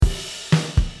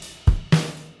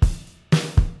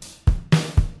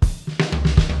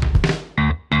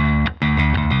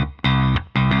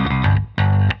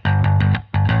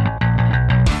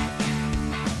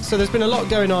So there's been a lot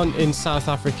going on in South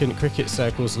African cricket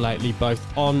circles lately, both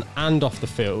on and off the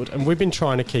field, and we've been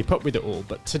trying to keep up with it all.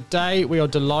 But today we are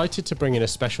delighted to bring in a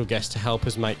special guest to help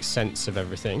us make sense of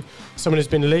everything. Someone who's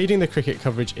been leading the cricket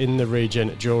coverage in the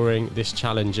region during this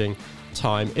challenging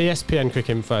time. ESPN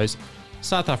Cricinfo's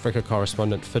South Africa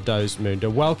correspondent, Firdaus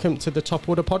Moonda. Welcome to the Top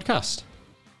Order podcast.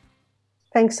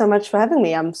 Thanks so much for having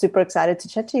me. I'm super excited to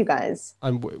chat to you guys.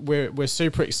 And we're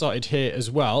super excited here as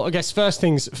well. I guess first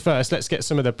things first, let's get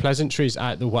some of the pleasantries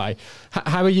out the way.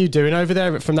 How are you doing over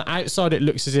there? From the outside, it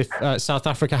looks as if South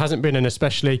Africa hasn't been an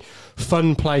especially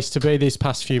fun place to be these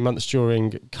past few months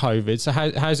during COVID. So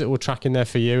how's it all tracking there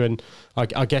for you? And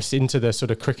I guess into the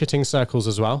sort of cricketing circles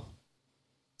as well?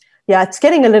 Yeah, it's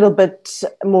getting a little bit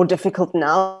more difficult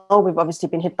now. We've obviously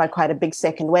been hit by quite a big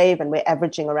second wave, and we're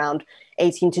averaging around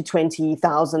 18 to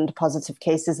 20,000 positive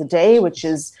cases a day, which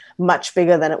is much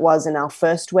bigger than it was in our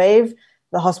first wave.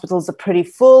 The hospitals are pretty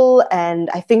full, and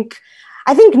I think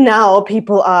now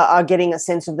people are getting a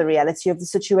sense of the reality of the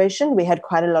situation. We had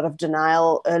quite a lot of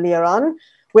denial earlier on.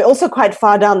 We're also quite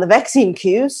far down the vaccine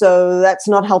queue, so that's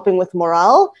not helping with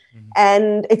morale. Mm-hmm.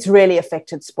 And it's really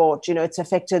affected sport. You know, it's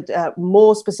affected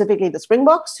more specifically the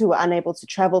Springboks, who were unable to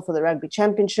travel for the Rugby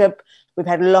Championship. We've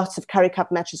had lots of Currie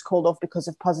Cup matches called off because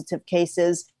of positive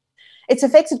cases. It's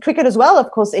affected cricket as well.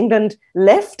 Of course, England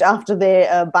left after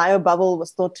their bio bubble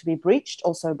was thought to be breached,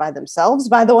 also by themselves,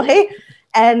 by the way.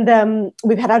 And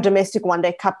we've had our domestic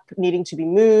one-day cup needing to be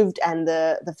moved, and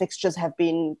the fixtures have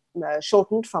been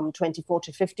shortened from 24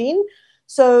 to 15.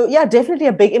 So, yeah, definitely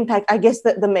a big impact. I guess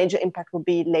that the major impact will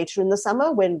be later in the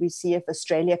summer when we see if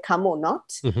Australia come or not.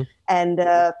 Mm-hmm. And,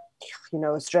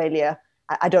 Australia,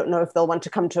 I don't know if they'll want to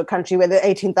come to a country where there are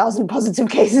 18,000 positive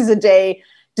cases a day,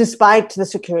 despite the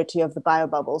security of the bio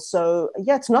bubble. So,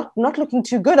 yeah, it's not looking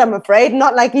too good, I'm afraid,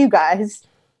 not like you guys.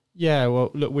 Yeah,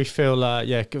 well, look, we feel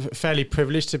fairly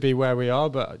privileged to be where we are,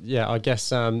 but yeah, I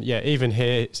guess even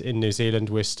here in New Zealand,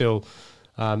 we're still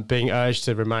being urged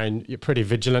to remain pretty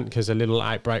vigilant, because a little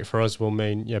outbreak for us will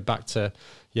mean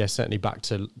certainly back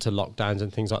to lockdowns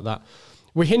and things like that.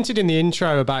 We hinted in the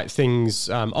intro about things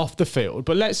off the field,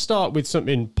 but let's start with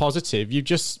something positive. You've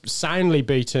just soundly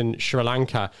beaten Sri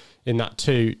Lanka in that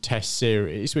 2-test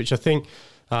series, which I think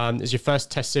is your first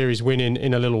Test series win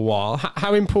in a little while.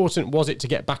 How important was it to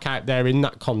get back out there in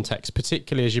that context,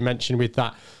 particularly as you mentioned with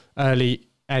that early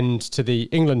end to the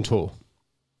England tour?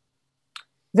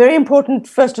 Very important,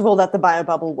 first of all, that the bio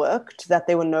bubble worked, that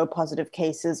there were no positive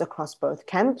cases across both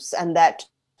camps, and that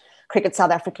Cricket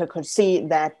South Africa could see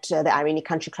that the Irene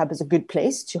Country Club is a good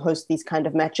place to host these kind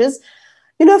of matches.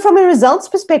 You know, from a results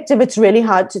perspective, it's really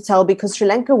hard to tell, because Sri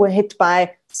Lanka were hit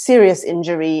by serious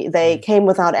injury. They came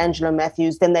without Angelo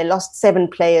Matthews. Then they lost 7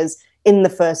 players in the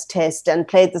first test and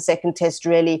played the second test,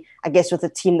 really, I guess, with a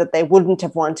team that they wouldn't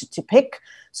have wanted to pick.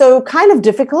 So kind of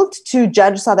difficult to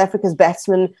judge South Africa's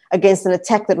batsmen against an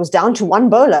attack that was down to 1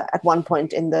 bowler at one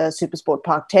point in the SuperSport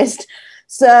Park test.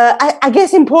 So I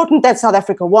guess important that South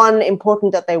Africa won,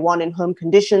 important that they won in home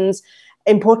conditions,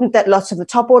 important that lots of the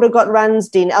top order got runs.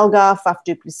 Dean Elgar, Faf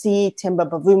du Plessis, Themba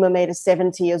Bavuma made a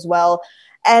 70 as well.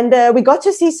 And we got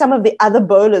to see some of the other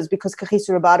bowlers because Kagiso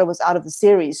Rabada was out of the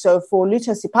series. So for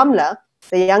Lutho Sipamla,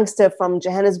 the youngster from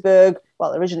Johannesburg,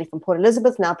 well, originally from Port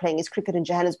Elizabeth, now playing his cricket in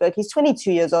Johannesburg. He's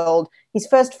 22 years old. His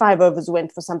first 5 overs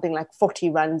went for something like 40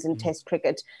 runs in Test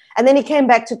cricket. And then he came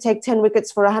back to take 10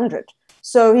 wickets for 100.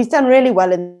 So he's done really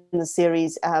well in the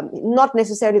series. Not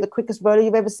necessarily the quickest bowler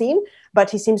you've ever seen,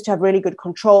 but he seems to have really good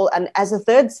control. And as a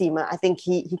third seamer, I think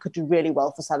he could do really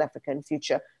well for South Africa in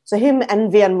future. So him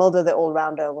and Wiaan Mulder, the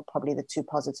all-rounder, were probably the 2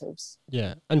 positives.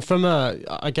 Yeah. And from a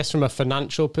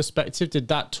financial perspective, did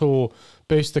that tour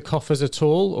boost the coffers at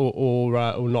all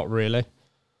or not really?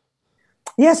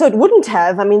 Yeah, so it wouldn't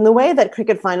have. I mean, the way that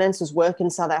cricket finances work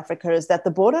in South Africa is that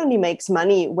the board only makes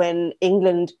money when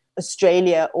England,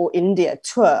 Australia or India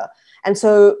tour. And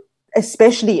so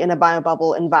especially in a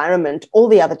bio-bubble environment, all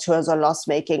the other tours are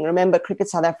loss-making. Remember, Cricket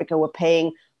South Africa were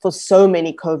paying for so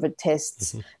many COVID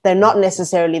tests. Mm-hmm. They're not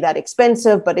necessarily that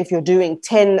expensive, but if you're doing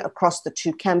 10 across the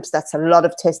 2 camps, that's a lot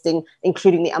of testing,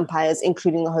 including the umpires,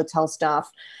 including the hotel staff.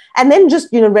 And then just,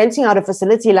 renting out a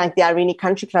facility like the Irene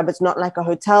Country Club, it's not like a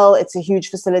hotel. It's a huge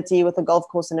facility with a golf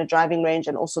course and a driving range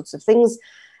and all sorts of things.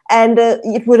 And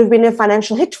it would have been a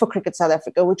financial hit for Cricket South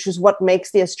Africa, which is what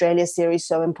makes the Australia series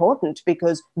so important,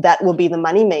 because that will be the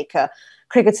moneymaker.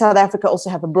 Cricket South Africa also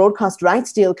have a broadcast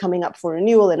rights deal coming up for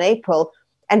renewal in April.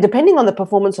 And depending on the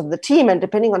performance of the team and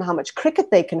depending on how much cricket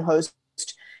they can host,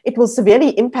 it will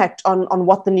severely impact on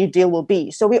what the new deal will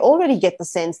be. So we already get the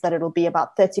sense that it'll be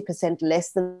about 30%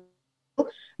 less than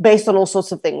based on all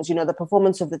sorts of things. The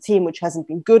performance of the team, which hasn't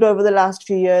been good over the last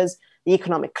few years, the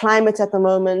economic climate at the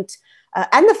moment,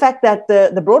 and the fact that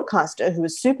the broadcaster, who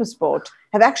is SuperSport,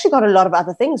 have actually got a lot of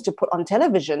other things to put on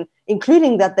television,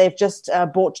 including that they've just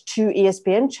bought 2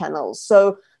 ESPN channels.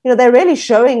 So, they're really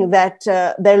showing that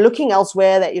they're looking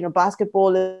elsewhere, that,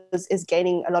 basketball is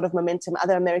gaining a lot of momentum,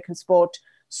 other American sport.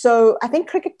 So I think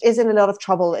cricket is in a lot of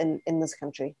trouble in this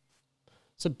country.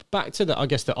 So back to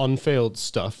the on-field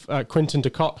stuff. Quinton de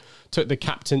Kock took the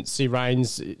captaincy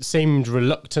reins, it seemed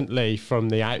reluctantly from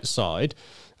the outside.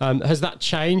 Has that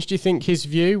changed, do you think, his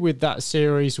view with that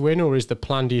series win, or is the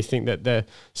plan, do you think, that they're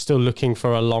still looking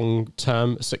for a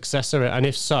long-term successor? And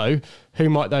if so, who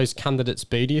might those candidates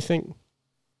be, do you think?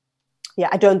 Yeah,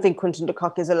 I don't think Quinton de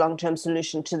Kock is a long-term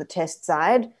solution to the Test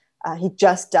side. He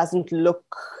just doesn't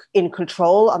look in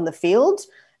control on the field.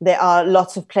 There are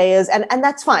lots of players, and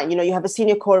that's fine. You have a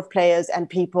senior core of players, and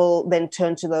people then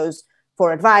turn to those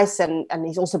for advice, and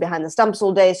he's also behind the stumps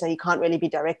all day, so he can't really be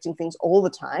directing things all the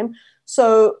time.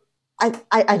 So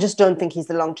I just don't think he's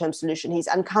the long-term solution. He's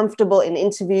uncomfortable in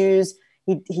interviews.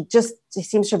 He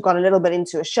seems to have gone a little bit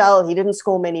into a shell. He didn't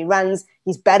score many runs.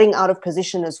 He's batting out of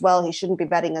position as well. He shouldn't be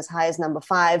batting as high as number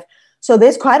 5. So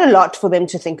there's quite a lot for them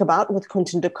to think about with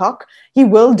Quinton de Kock. He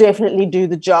will definitely do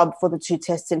the job for the 2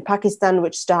 tests in Pakistan,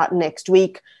 which start next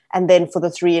week, and then for the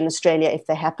 3 in Australia if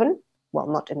they happen. Well,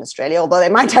 not in Australia, although they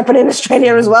might happen in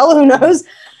Australia as well. Who knows?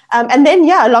 And then,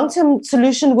 a long-term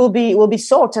solution will be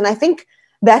sought. And I think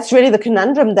that's really the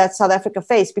conundrum that South Africa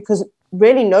face, because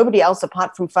really nobody else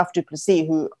apart from Faf du Plessis,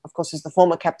 who of course is the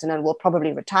former captain and will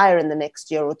probably retire in the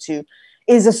next year or two,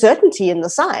 is a certainty in the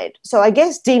side. So I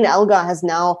guess Dean Elgar has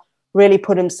now really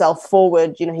put himself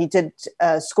forward. He did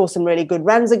score some really good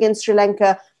runs against Sri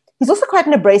Lanka. He's also quite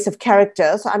an abrasive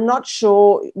character, so I'm not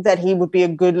sure that he would be a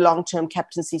good long-term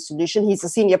captaincy solution. He's a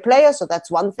senior player, so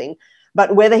that's one thing.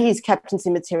 But whether he's captaincy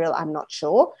material, I'm not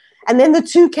sure. And then the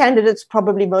 2 candidates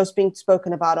probably most being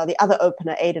spoken about are the other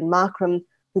opener, Aiden Markram,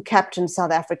 who captained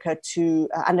South Africa to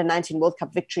Under-19 World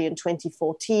Cup victory in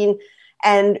 2014,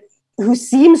 and who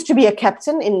seems to be a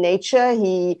captain in nature.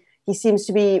 He seems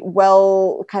to be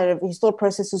his thought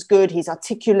process is good. He's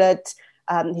articulate.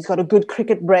 He's got a good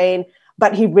cricket brain,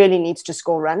 but he really needs to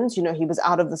score runs. He was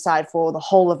out of the side for the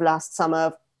whole of last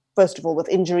summer, first of all with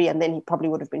injury, and then he probably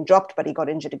would have been dropped, but he got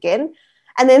injured again.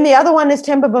 And then the other one is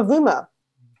Temba Bavuma,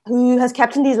 who has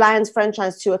captained his Lions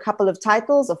franchise to a couple of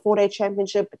titles, a 4-day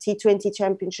championship, a T20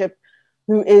 championship,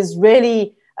 who is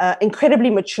really incredibly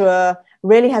mature,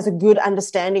 really has a good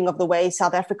understanding of the way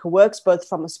South Africa works, both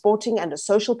from a sporting and a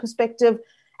social perspective,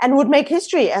 and would make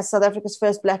history as South Africa's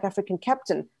first Black African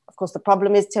captain. Of course, the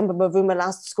problem is Temba Bavuma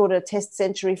last scored a Test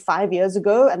century 5 years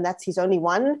ago, and that's his only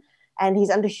one, and he's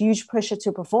under huge pressure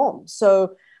to perform.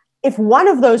 So if one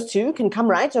of those 2 can come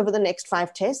right over the next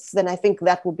 5 tests, then I think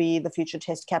that will be the future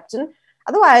Test captain.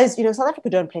 Otherwise, South Africa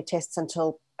don't play tests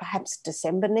until perhaps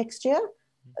December next year.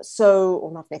 So,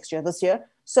 or not next year, this year.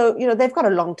 So, they've got a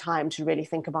long time to really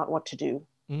think about what to do.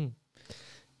 Mm.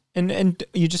 And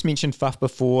you just mentioned Faf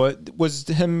before. Was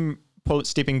him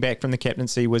stepping back from the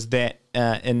captaincy, was that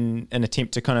in an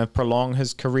attempt to kind of prolong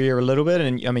his career a little bit?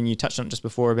 And I mean, you touched on it just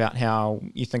before about how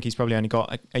you think he's probably only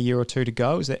got a year or 2 to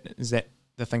go. Is that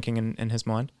the thinking in his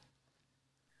mind?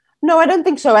 No, I don't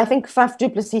think so. I think Faf du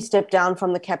Plessis stepped down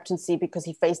from the captaincy because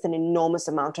he faced an enormous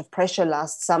amount of pressure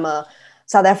last summer.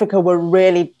 South Africa were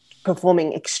really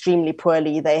performing extremely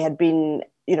poorly. They had been,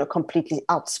 completely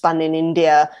outspun in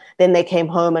India. Then they came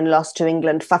home and lost to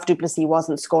England. Faf du Plessis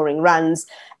wasn't scoring runs.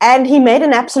 And he made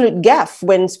an absolute gaffe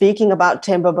when speaking about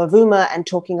Temba Bavuma and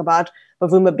talking about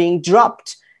Bavuma being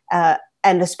dropped,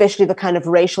 and especially the kind of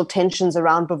racial tensions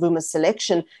around Bavuma's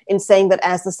selection, in saying that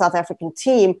as the South African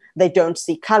team, they don't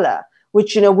see color,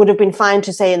 which, would have been fine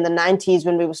to say in the 90s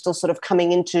when we were still sort of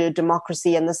coming into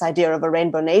democracy and this idea of a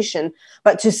rainbow nation.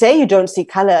 But to say you don't see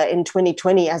color in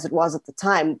 2020, as it was at the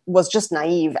time, was just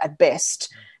naive at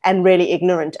best and really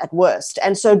ignorant at worst.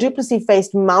 And so du Plessis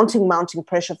faced mounting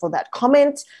pressure for that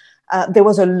comment. There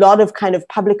was a lot of kind of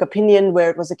public opinion where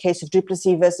it was a case of du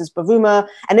Plessis versus Bavuma.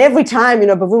 And every time,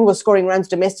 Bavuma was scoring runs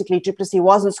domestically, du Plessis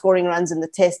wasn't scoring runs in the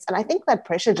tests. And I think that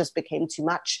pressure just became too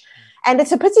much. And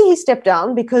it's a pity he stepped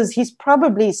down because he's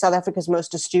probably South Africa's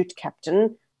most astute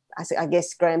captain. I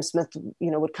guess Graham Smith,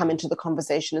 would come into the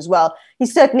conversation as well.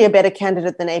 He's certainly a better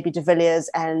candidate than AB de Villiers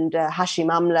and Hashim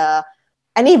Amla,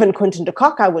 and even Quinton de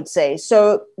Kock, I would say.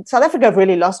 So South Africa have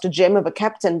really lost a gem of a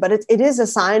captain, but it is a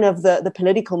sign of the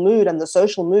political mood and the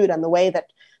social mood and the way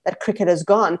that cricket has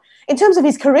gone. In terms of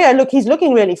his career, look, he's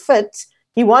looking really fit.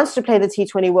 He wants to play the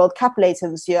T20 World Cup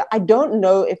later this year. I don't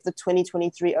know if the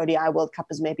 2023 ODI World Cup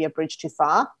is maybe a bridge too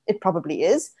far. It probably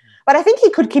is. But I think he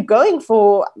could keep going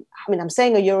for, I'm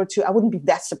saying a year or 2. I wouldn't be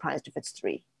that surprised if it's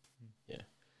 3.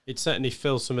 He'd certainly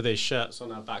fill some of these shirts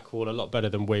on our back wall a lot better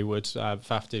than we would,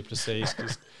 Faf du Plessis.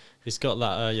 He's got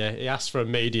that, he asked for a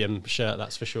medium shirt,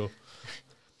 that's for sure.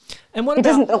 And he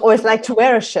doesn't always like to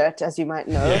wear a shirt, as you might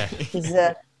know. Yeah. He's,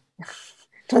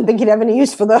 don't think he'd have any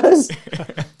use for those.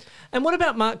 And what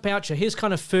about Mark Boucher? His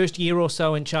kind of first year or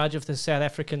so in charge of the South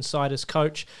African side as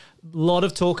coach. A lot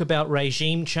of talk about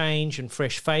regime change and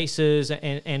fresh faces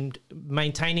and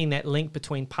maintaining that link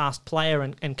between past player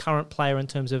and current player in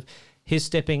terms of his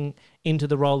stepping into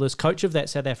the role as coach of that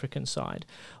South African side.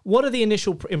 What are the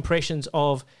initial impressions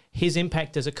of his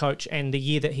impact as a coach and the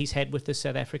year that he's had with the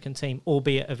South African team,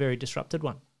 albeit a very disrupted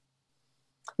one?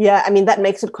 Yeah, I mean, that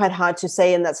makes it quite hard to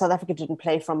say, in that South Africa didn't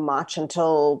play from March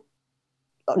until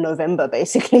November,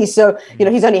 basically. So,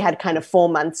 he's only had kind of 4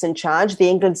 months in charge. The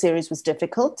England series was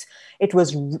difficult. It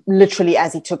was literally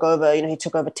as he took over, he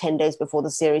took over 10 days before the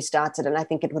series started. And I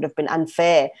think it would have been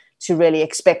unfair to really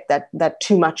expect that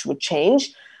too much would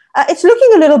change. It's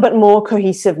looking a little bit more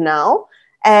cohesive now.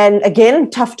 And again,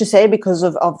 tough to say because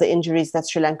of the injuries that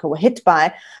Sri Lanka were hit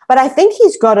by. But I think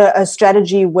he's got a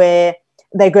strategy where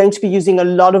they're going to be using a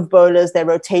lot of bowlers. They're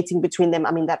rotating between them.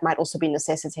 I mean, that might also be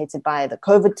necessitated by the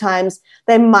COVID times.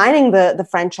 They're mining the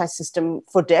franchise system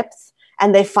for depth,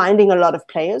 and they're finding a lot of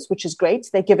players, which is great.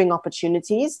 They're giving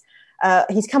opportunities.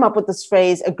 He's come up with this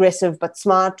phrase, aggressive but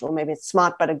smart, or maybe it's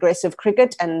smart but aggressive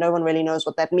cricket, and no one really knows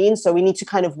what that means. So we need to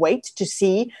kind of wait to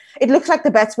see. It looks like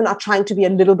the batsmen are trying to be a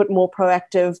little bit more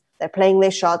proactive. They're playing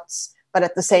their shots, but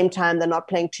at the same time, they're not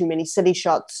playing too many silly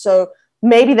shots. So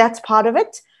maybe that's part of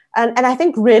it. And I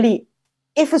think really,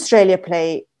 if Australia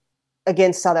play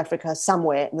against South Africa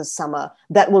somewhere this summer,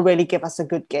 that will really give us a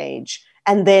good gauge.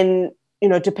 And then,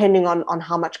 depending on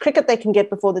how much cricket they can get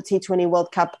before the T20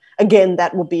 World Cup, again,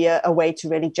 that will be a way to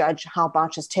really judge how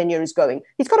Boucher's tenure is going.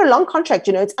 He's got a long contract.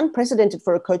 It's unprecedented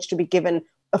for a coach to be given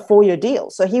a 4-year deal.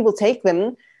 So he will take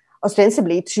them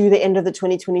ostensibly to the end of the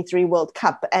 2023 World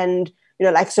Cup. And,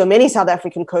 like so many South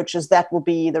African coaches, that will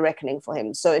be the reckoning for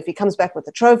him. So if he comes back with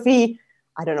a trophy,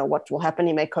 I don't know what will happen.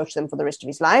 He may coach them for the rest of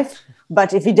his life.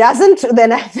 But if he doesn't,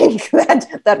 then I think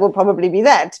that will probably be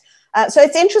that. So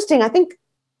it's interesting. I think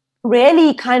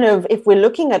really kind of, if we're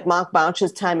looking at Mark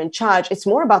Boucher's time in charge, it's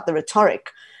more about the rhetoric.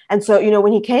 And so,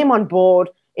 when he came on board,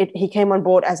 he came on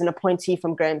board as an appointee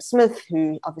from Graham Smith,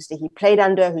 who obviously he played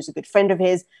under, who's a good friend of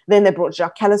his. Then they brought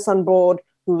Jacques Kallis on board,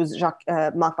 who was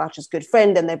Mark Boucher's good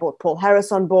friend. Then they brought Paul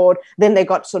Harris on board. Then they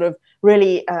got sort of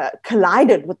really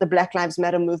collided with the Black Lives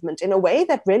Matter movement in a way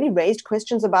that really raised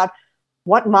questions about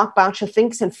what Mark Boucher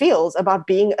thinks and feels about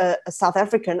being a South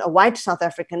African, a white South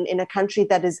African in a country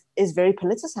that is very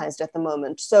politicized at the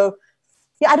moment. So,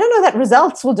 yeah, I don't know that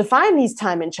results will define his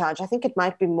time in charge. I think it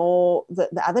might be more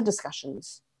the other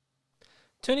discussions.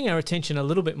 Turning our attention a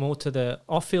little bit more to the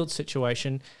off-field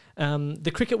situation,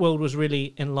 the cricket world was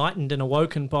really enlightened and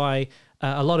awoken by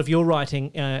a lot of your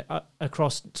writing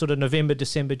across sort of November,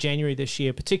 December, January this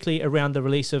year, particularly around the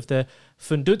release of the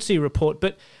Fundutsi report.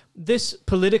 But this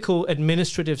political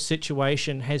administrative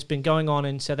situation has been going on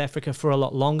in South Africa for a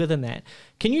lot longer than that.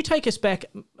 Can you take us back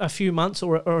a few months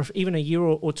or even a year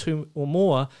or two or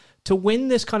more to when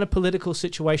this kind of political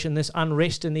situation, this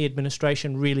unrest in the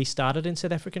administration really started in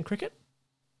South African cricket?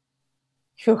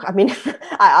 I mean,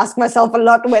 I ask myself a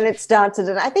lot when it started,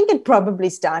 and I think it probably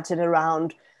started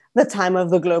around the time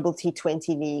of the Global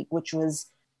T20 League, which was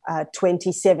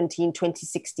 2017,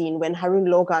 2016, when Haroon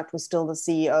Lorgat was still the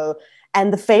CEO.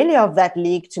 And the failure of that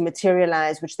league to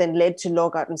materialize, which then led to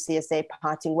Lorgat and CSA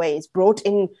parting ways, brought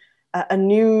in a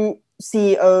new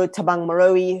CEO, Thabang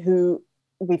Moroe, who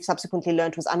we've subsequently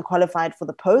learned was unqualified for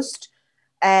the post.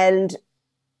 And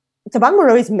Thabang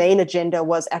Moroe's main agenda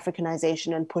was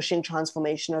Africanization and pushing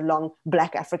transformation along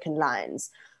Black African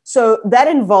lines. So that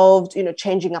involved,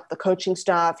 changing up the coaching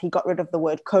staff. He got rid of the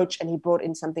word coach and he brought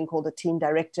in something called a team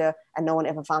director, and no one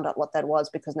ever found out what that was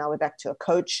because now we're back to a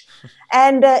coach.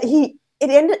 And there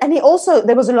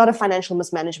was a lot of financial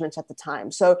mismanagement at the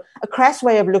time. So a crass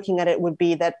way of looking at it would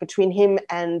be that between him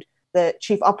and the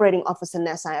chief operating officer,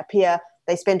 Nasai Appiah,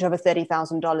 they spent over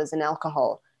 $30,000 in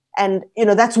alcohol. And,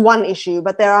 that's one issue,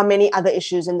 but there are many other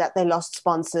issues in that they lost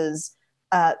sponsors.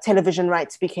 Television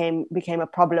rights became a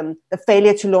problem. The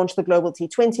failure to launch the Global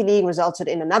T20 League resulted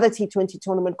in another T20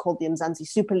 tournament called the Mzansi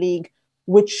Super League,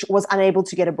 which was unable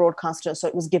to get a broadcaster. So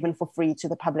it was given for free to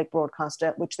the public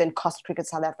broadcaster, which then cost Cricket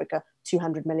South Africa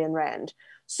 200 million rand.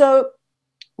 So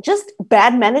just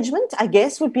bad management, I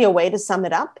guess, would be a way to sum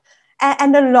it up.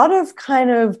 And a lot of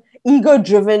kind of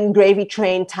ego-driven gravy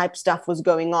train type stuff was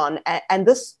going on. And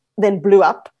this then blew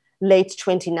up late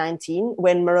 2019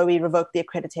 when Moroe revoked the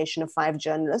accreditation of 5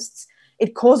 journalists.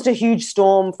 it caused a huge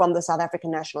storm from the South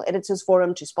African National Editors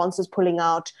Forum to sponsors pulling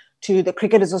out to the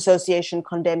Cricketers Association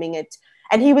condemning it.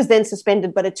 And he was then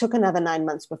suspended, but it took another 9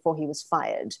 months before he was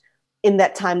fired. In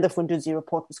that time, the Fundudzi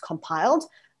report was compiled.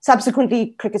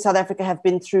 Subsequently, Cricket South Africa have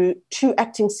been through 2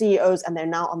 acting CEOs, and they're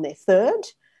now on their 3rd.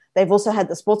 They've also had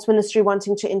the Sports Ministry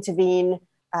wanting to intervene.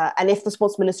 And if the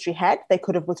Sports Ministry had, they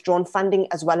could have withdrawn funding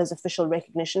as well as official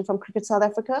recognition from Cricket South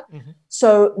Africa. Mm-hmm.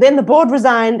 So then the board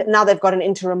resigned. Now they've got an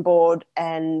interim board.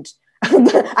 And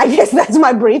I guess that's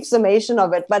my brief summation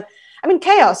of it. But I mean,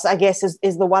 chaos, I guess,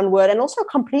 is the one word, and also a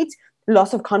complete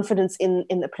loss of confidence in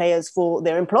the players for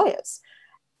their employers.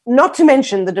 Not to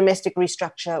mention the domestic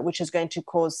restructure, which is going to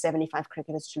cause 75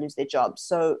 cricketers to lose their jobs.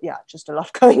 So yeah, just a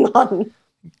lot going on.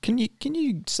 Can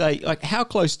you say, like, how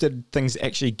close did things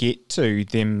actually get to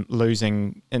them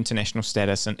losing international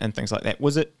status and things like that?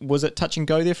 Was it touch and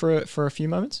go there for a few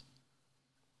moments?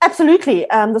 Absolutely.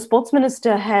 The sports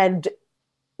minister had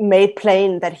made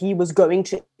plain that he was going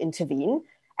to intervene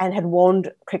and had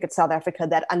warned Cricket South Africa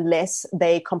that unless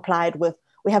they complied with,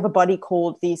 we have a body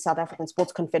called the South African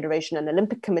Sports Confederation and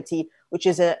Olympic Committee, which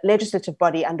is a legislative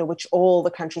body under which all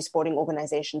the country's sporting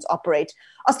organizations operate.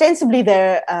 Ostensibly,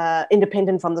 they're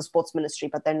independent from the sports ministry,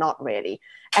 but they're not really.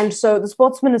 And so the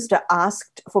sports minister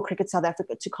asked for Cricket South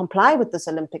Africa to comply with this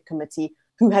Olympic Committee,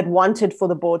 who had wanted for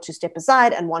the board to step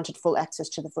aside and wanted full access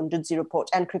to the Fundudzi report,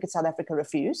 and Cricket South Africa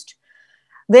refused.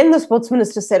 Then the sports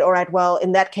minister said, all right, well,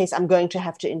 in that case, I'm going to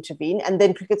have to intervene. And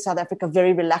then Cricket South Africa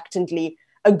very reluctantly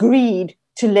agreed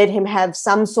to let him have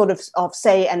some sort of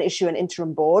say and issue an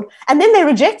interim board. And then they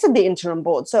rejected the interim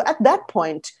board. So at that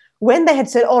point, when they had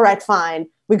said, all right, fine,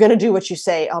 we're going to do what you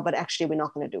say. Oh, but actually, we're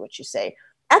not going to do what you say.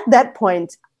 At that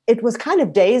point, it was kind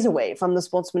of days away from the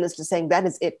sports minister saying, that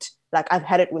is it. Like, I've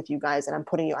had it with you guys and I'm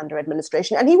putting you under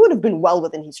administration. And he would have been well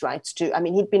within his rights too. I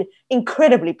mean, he'd been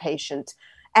incredibly patient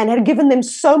and had given them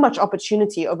so much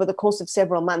opportunity over the course of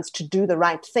several months to do the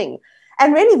right thing.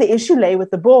 And really the issue lay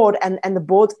with the board and the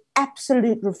board's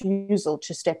absolute refusal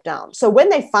to step down. So when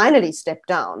they finally stepped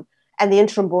down and the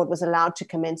interim board was allowed to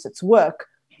commence its work,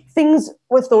 things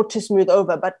were thought to smooth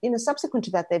over. But subsequent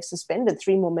to that, they've suspended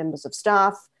 3 more members of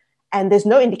staff. And there's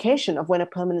no indication of when a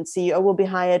permanent CEO will be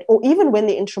hired or even when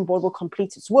the interim board will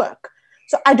complete its work.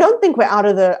 So I don't think we're out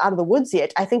of the woods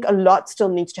yet. I think a lot still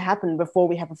needs to happen before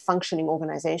we have a functioning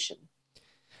organization.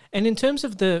 And in terms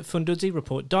of the Fundudzi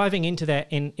report, diving into that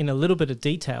in a little bit of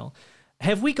detail,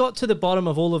 have we got to the bottom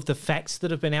of all of the facts that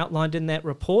have been outlined in that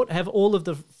report? Have all of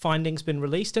the findings been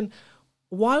released? And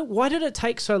why did it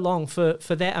take so long for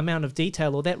that amount of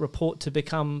detail or that report to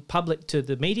become public to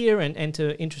the media and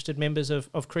to interested members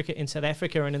of cricket in South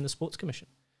Africa and in the Sports Commission?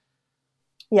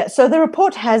 Yeah, so the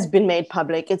report has been made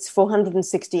public. It's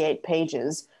 468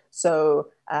 pages. So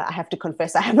I have to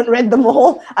confess, I haven't read them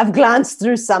all. I've glanced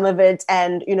through some of it.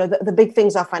 And, the big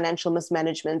things are financial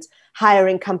mismanagement,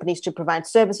 hiring companies to provide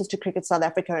services to Cricket South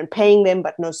Africa and paying them,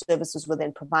 but no services were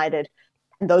then provided,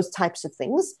 and those types of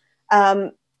things.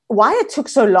 Why it took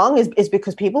so long is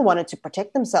because people wanted to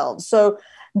protect themselves. So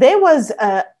there was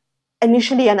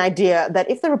initially an idea that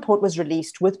if the report was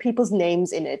released with people's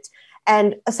names in it,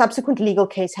 and a subsequent legal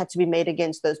case had to be made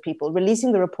against those people,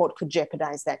 releasing the report could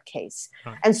jeopardize that case.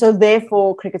 Right. And so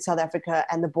therefore, Cricket South Africa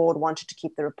and the board wanted to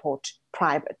keep the report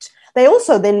private. They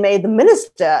also then made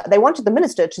they wanted the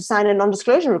minister to sign a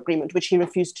non-disclosure agreement, which he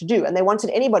refused to do. And they wanted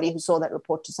anybody who saw that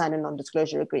report to sign a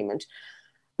non-disclosure agreement.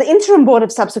 The interim board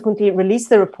have subsequently released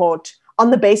the report on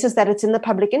the basis that it's in the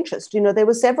public interest. There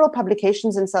were several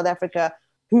publications in South Africa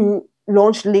who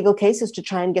launched legal cases to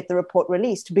try and get the report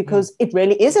released because it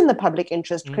really is in the public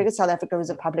interest. Cricket South Africa is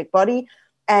a public body,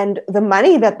 and the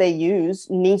money that they use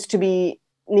needs to be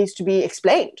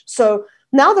explained. So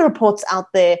now the report's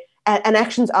out there and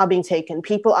actions are being taken.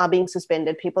 People are being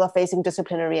suspended. People are facing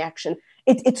disciplinary action.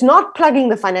 It's not plugging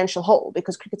the financial hole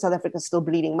because Cricket South Africa is still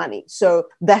bleeding money. So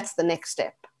that's the next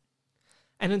step.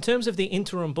 And in terms of the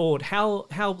interim board, how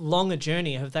long a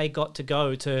journey have they got to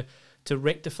go to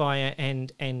rectify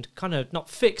and kind of not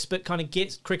fix, but kind of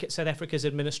get Cricket South Africa's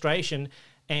administration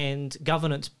and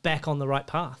governance back on the right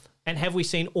path? And have we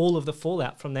seen all of the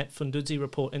fallout from that Fundudzi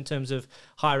report in terms of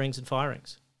hirings and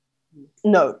firings?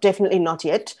 No, definitely not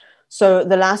yet. So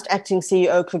the last acting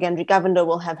CEO, Klugandri Govender,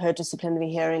 will have her disciplinary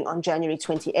hearing on January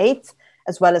 28th,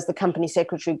 as well as the company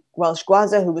secretary, Welsh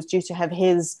Gwaza, who was due to have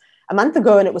his a month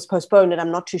ago and it was postponed. And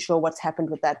I'm not too sure what's happened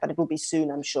with that, but it will be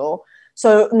soon, I'm sure.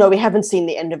 So no, we haven't seen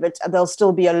the end of it. There'll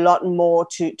still be a lot more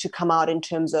to come out in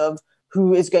terms of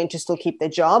who is going to still keep their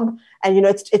job. And,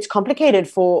 it's complicated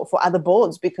for other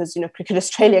boards because, Cricket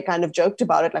Australia kind of joked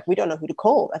about it, like, we don't know who to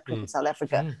call at Cricket South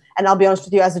Africa. And I'll be honest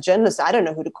with you, as a journalist, I don't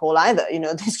know who to call either.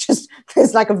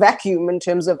 There's like a vacuum in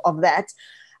terms of that.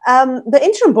 The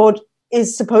interim board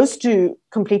is supposed to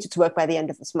complete its work by the end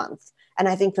of this month. And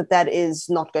I think that is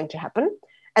not going to happen.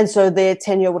 And so their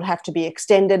tenure will have to be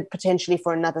extended potentially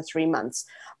for another 3 months.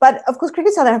 But of course,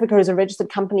 Cricket South Africa is a registered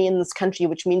company in this country,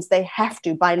 which means they have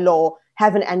to, by law,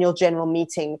 have an annual general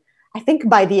meeting, I think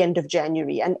by the end of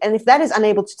January. And if that is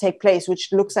unable to take place,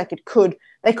 which looks like it could,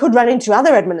 they could run into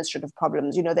other administrative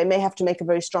problems. They may have to make a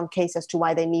very strong case as to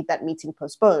why they need that meeting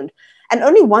postponed. And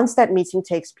only once that meeting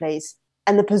takes place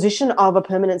and the position of a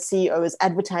permanent CEO is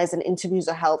advertised and interviews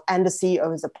are held and a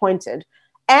CEO is appointed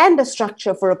and a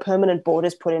structure for a permanent board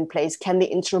is put in place, can the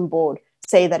interim board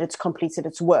say that it's completed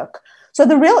its work. So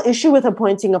the real issue with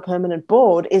appointing a permanent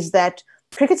board is that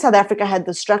Cricket South Africa had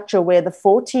the structure where the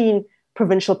 14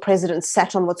 provincial presidents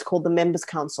sat on what's called the Members'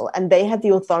 Council, and they had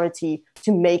the authority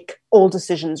to make all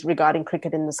decisions regarding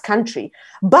cricket in this country.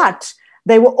 But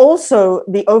they were also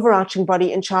the overarching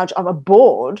body in charge of a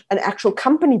board, an actual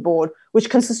company board,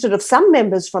 which consisted of some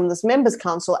members from this Members'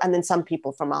 Council and then some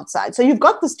people from outside. So you've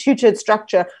got this two-tiered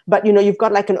structure, but, you've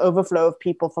got like an overflow of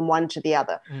people from one to the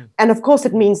other. And of course,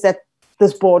 it means that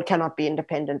this board cannot be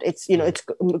independent. It's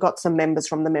got some members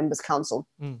from the Members' Council.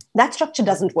 That structure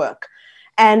doesn't work.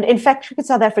 And in fact, Cricket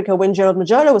South Africa, when Gerald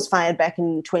Majola was fired back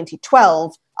in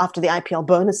 2012 after the IPL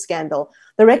bonus scandal,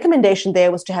 the recommendation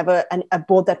there was to have a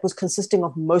board that was consisting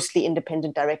of mostly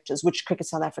independent directors, which Cricket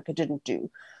South Africa didn't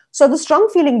do. So the strong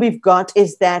feeling we've got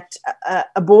is that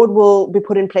a board will be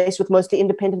put in place with mostly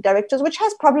independent directors, which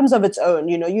has problems of its own.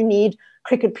 You need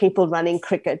cricket people running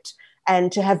cricket,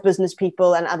 and to have business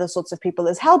people and other sorts of people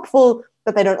is helpful,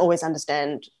 but they don't always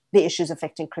understand the issues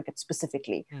affecting cricket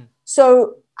specifically.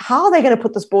 So how they're going to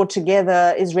put this board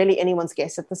together is really anyone's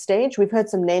guess at this stage. We've heard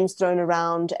some names thrown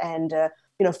around and,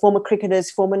 former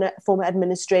cricketers, former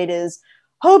administrators.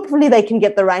 Hopefully they can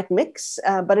get the right mix,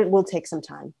 but it will take some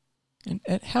time.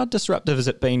 And how disruptive has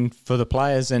it been for the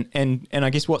players? And I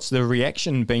guess what's the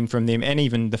reaction been from them and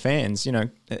even the fans?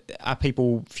 Are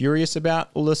people furious about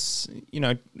all this,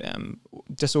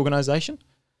 disorganisation?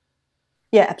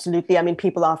 Yeah, absolutely. I mean,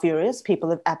 people are furious. People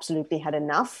have absolutely had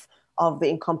enough of the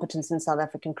incompetence in South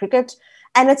African cricket.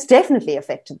 And it's definitely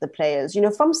affected the players,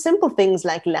 from simple things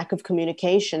like lack of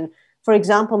communication. For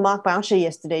example, Mark Boucher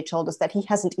yesterday told us that he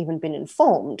hasn't even been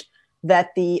informed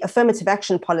that the affirmative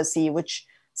action policy, which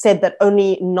said that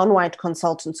only non-white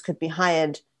consultants could be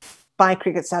hired by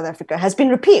Cricket South Africa, has been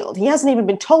repealed. He hasn't even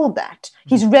been told that.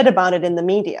 He's read about it in the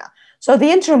media. So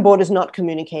the interim board is not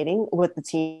communicating with the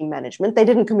team management. They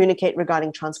didn't communicate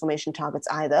regarding transformation targets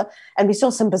either. And we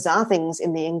saw some bizarre things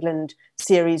in the England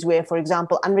series where, for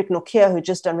example, Anrich Nortje, who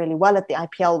just done really well at the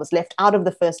IPL, was left out of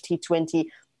the first T20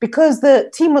 because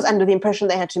the team was under the impression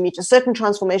they had to meet a certain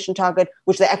transformation target,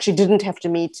 which they actually didn't have to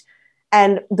meet.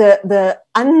 And the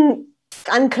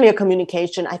unclear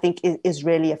communication, I think, is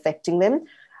really affecting them.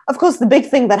 Of course, the big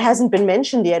thing that hasn't been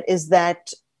mentioned yet is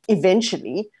that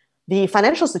eventually the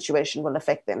financial situation will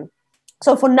affect them.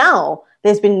 So for now,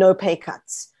 there's been no pay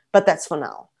cuts, but that's for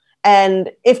now.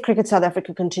 And if Cricket South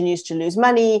Africa continues to lose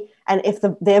money and if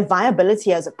their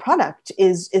viability as a product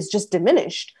is just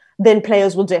diminished, then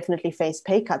players will definitely face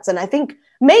pay cuts. And I think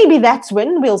maybe that's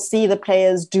when we'll see the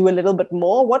players do a little bit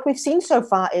more. What we've seen so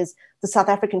far is the South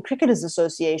African Cricketers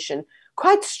Association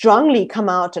quite strongly come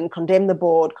out and condemn the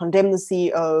board, condemn the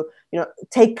CEO,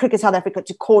 take Cricket South Africa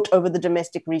to court over the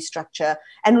domestic restructure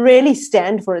and really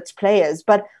stand for its players.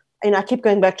 But I keep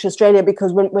going back to Australia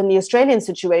because when the Australian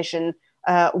situation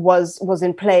was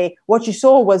in play, what you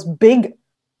saw was big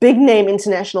name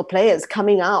international players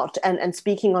coming out and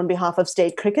speaking on behalf of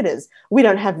state cricketers. We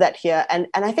don't have that here. And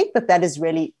I think that is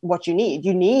really what you need.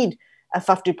 You need a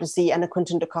Faf du Plessis and a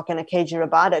Quinton de Kock and a KG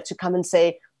Rabada to come and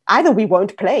say, either we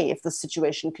won't play if the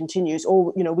situation continues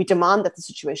or, we demand that the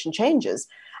situation changes.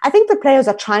 I think the players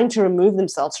are trying to remove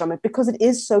themselves from it because it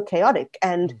is so chaotic.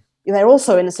 And they're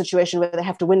also in a situation where they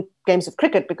have to win games of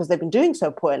cricket because they've been doing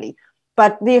so poorly.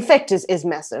 But the effect is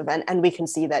massive. And we can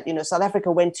see that, South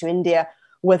Africa went to India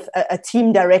with a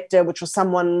team director, which was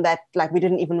someone that we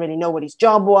didn't even really know what his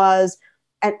job was.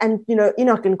 And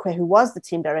Enoch Nkwe, who was the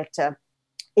team director,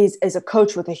 is a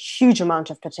coach with a huge amount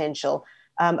of potential.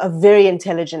 A very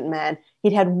intelligent man.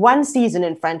 He'd had one season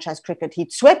in franchise cricket.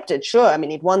 He'd swept it, sure. I mean,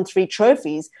 he'd won 3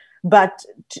 trophies. But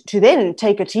to then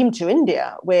take a team to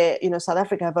India, where, South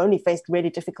Africa have only faced really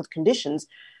difficult conditions,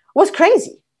 was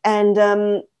crazy. And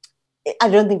I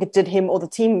don't think it did him or the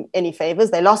team any favors.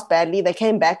 They lost badly. They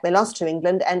came back. They lost to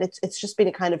England. And it's just been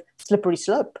a kind of slippery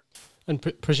slope. And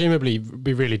presumably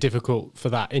be really difficult for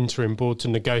that interim board to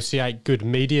negotiate good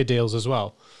media deals as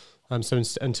well. So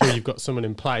until you've got someone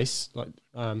in place, like,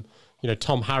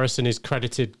 Tom Harrison is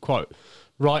credited quite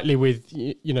rightly with,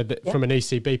 from an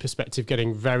ECB perspective,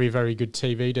 getting very, very good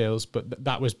TV deals. But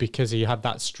that was because he had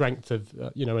that strength of,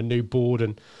 a new board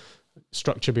and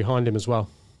structure behind him as well.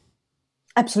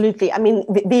 Absolutely. I mean,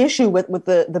 the issue with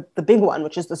the big one,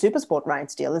 which is the SuperSport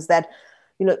rights deal, is that,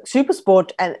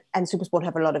 SuperSport and SuperSport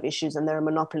have a lot of issues, and they're a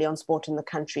monopoly on sport in the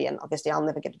country. And obviously, I'll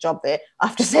never get a job there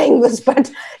after saying this. But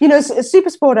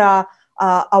SuperSport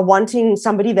are wanting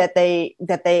somebody that they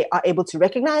are able to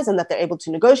recognize and that they're able to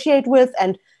negotiate with.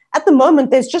 And at the moment,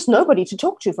 there's just nobody to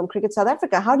talk to from Cricket South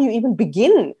Africa. How do you even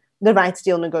begin the rights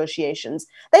deal negotiations?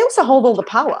 They also hold all the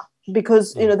power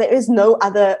because there is no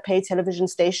other paid television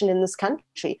station in this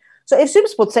country. So if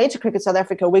SuperSport say to Cricket South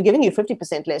Africa, we're giving you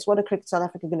 50% less, what are Cricket South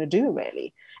Africa going to do,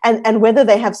 really? And whether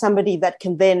they have somebody that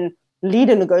can then lead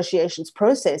a negotiations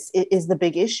process is the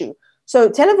big issue. So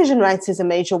television rights is a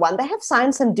major one. They have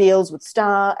signed some deals with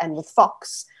Star and with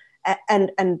Fox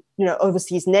and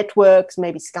overseas networks,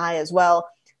 maybe Sky as well.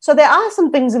 So there are some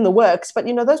things in the works, but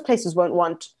those places won't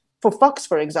want, for Fox,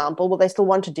 for example, will they still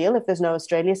want a deal if there's no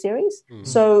Australia series? Mm-hmm.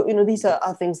 So these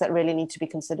are things that really need to be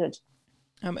considered.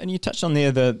 And you touched on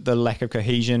there the lack of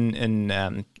cohesion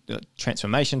in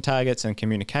transformation targets and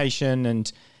communication,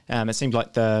 and it seemed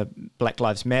like the Black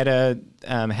Lives Matter,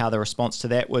 how the response to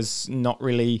that was not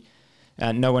really,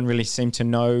 no one really seemed to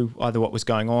know either what was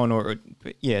going on, or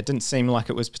it didn't seem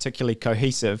like it was particularly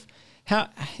cohesive. How,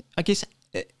 I guess,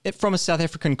 from a South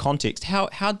African context,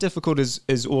 how difficult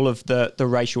is all of the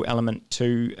racial element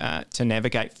to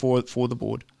navigate for the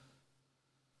board?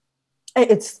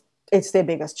 It's their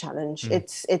biggest challenge. Mm.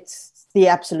 It's the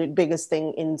absolute biggest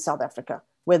thing in South Africa,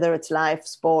 whether it's life,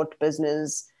 sport,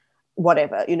 business,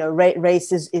 whatever.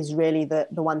 Race is really the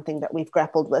one thing that we've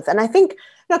grappled with. And I think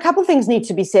a couple of things need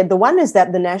to be said. The one is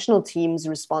that the national team's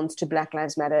response to Black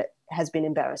Lives Matter has been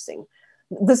embarrassing.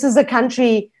 This is a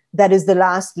country that is the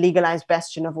last legalized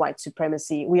bastion of white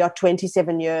supremacy. We are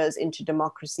 27 years into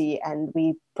democracy, and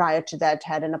we, prior to that,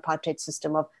 had an apartheid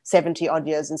system of 70 odd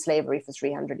years and slavery for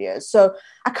 300 years. So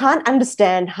I can't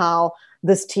understand how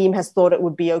this team has thought it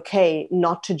would be okay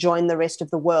not to join the rest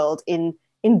of the world in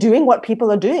doing what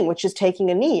people are doing, which is taking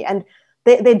a knee. And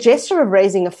their gesture of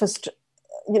raising a fist,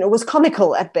 was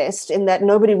comical at best, in that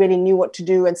nobody really knew what to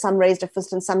do, and some raised a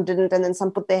fist and some didn't, and then some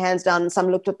put their hands down and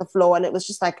some looked at the floor, and it was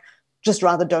just like, just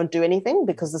rather don't do anything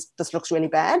because this looks really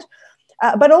bad.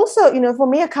 But also, for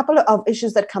me, a couple of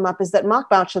issues that come up is that Mark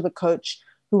Boucher, the coach,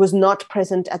 who was not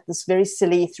present at this very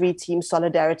silly 3-team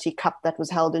Solidarity Cup that was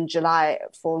held in July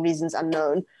for reasons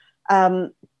unknown,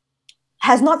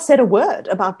 has not said a word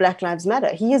about Black Lives Matter.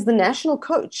 He is the national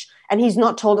coach, and he's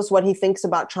not told us what he thinks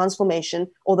about transformation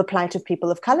or the plight of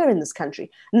people of color in this country.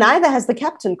 Neither has the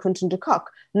captain, Quinton de Kock.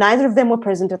 Neither of them were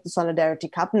present at the Solidarity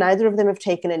Cup. Neither of them have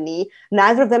taken a knee.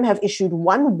 Neither of them have issued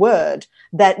one word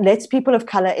that lets people of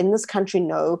color in this country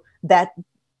know that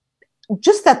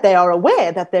they are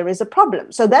aware that there is a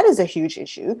problem. So that is a huge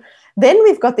issue. Then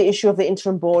we've got the issue of the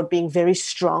interim board being very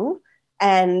strong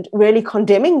and really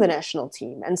condemning the national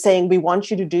team and saying, we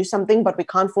want you to do something, but we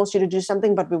can't force you to do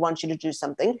something, but we want you to do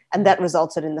something. And that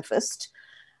resulted in the fist.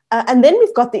 And then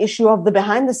we've got the issue of the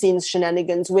behind the scenes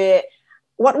shenanigans, where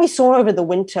what we saw over the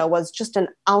winter was just an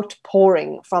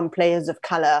outpouring from players of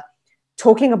color,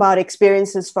 talking about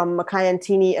experiences from Makhaya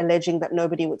Ntini alleging that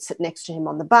nobody would sit next to him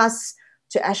on the bus,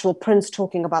 to Ashwell Prince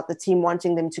talking about the team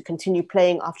wanting them to continue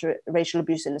playing after racial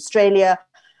abuse in Australia.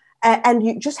 And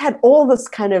you just had all this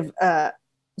kind of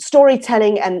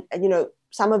storytelling, and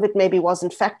some of it maybe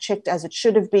wasn't fact-checked as it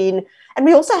should have been. And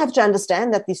we also have to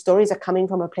understand that these stories are coming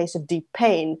from a place of deep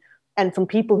pain and from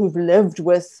people who've lived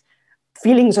with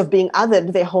feelings of being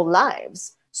othered their whole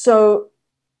lives. So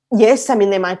yes,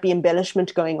 there might be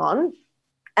embellishment going on,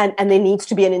 and there needs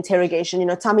to be an interrogation.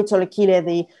 Tami Tolekile,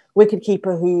 the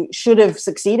wicketkeeper who should have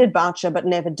succeeded Boucher but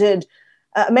never did,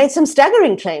 made some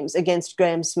staggering claims against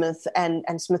Graham Smith,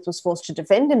 and Smith was forced to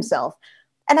defend himself.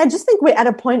 And I just think we're at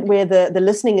a point where the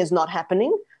listening is not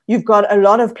happening. You've got a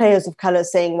lot of players of color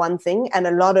saying one thing, and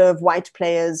a lot of white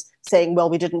players saying, well,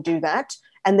 we didn't do that.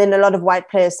 And then a lot of white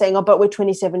players saying, oh, but we're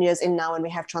 27 years in now and we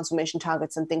have transformation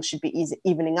targets and things should be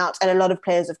evening out. And a lot of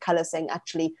players of color saying,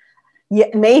 actually, yeah,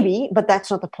 maybe, but that's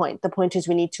not the point. The point is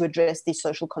we need to address these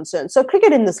social concerns. So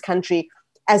cricket in this country,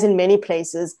 as in many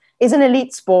places, is an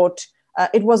elite sport.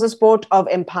 It was a sport of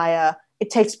empire.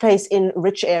 It takes place in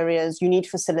rich areas. You need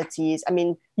facilities.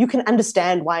 You can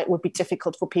understand why it would be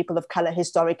difficult for people of color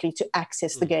historically to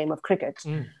access the game of cricket.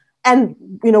 And,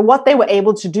 what they were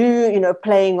able to do,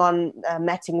 playing on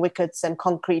matting wickets and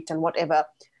concrete and whatever,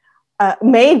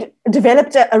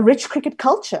 developed a rich cricket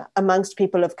culture amongst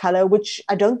people of color, which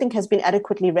I don't think has been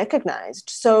adequately recognized.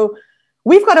 So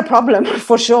we've got a problem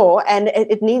for sure, and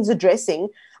it needs addressing.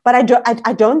 But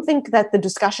I don't think that the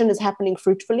discussion is happening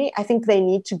fruitfully. I think they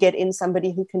need to get in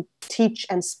somebody who can teach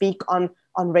and speak on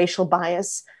racial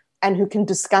bias, and who can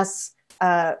discuss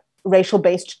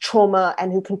racial-based trauma,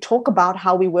 and who can talk about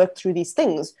how we work through these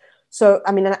things. So,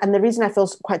 I mean, and the reason I feel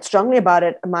quite strongly about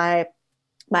it, my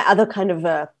other kind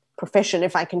of profession,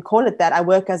 if I can call it that, I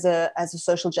work as a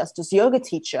social justice yoga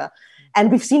teacher.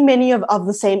 And we've seen many of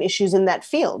the same issues in that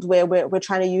field, where we're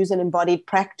trying to use an embodied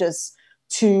practice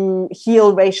to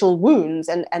heal racial wounds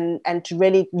and to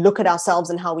really look at ourselves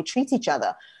and how we treat each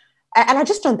other. And I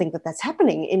just don't think that that's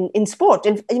happening in sport.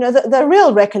 And, the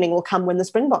real reckoning will come when the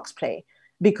Springboks play,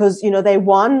 because, they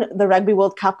won the Rugby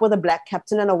World Cup with a black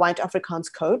captain and a white Afrikaans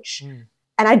coach.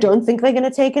 And I don't think they're going to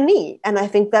take a knee. And I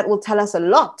think that will tell us a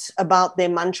lot about their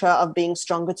mantra of being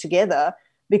stronger together,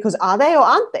 because are they or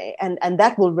aren't they? And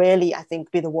that will really, I think,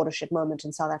 be the watershed moment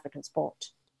in South African sport.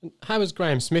 How has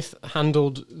Graham Smith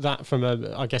handled that from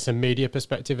a media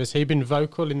perspective? Has he been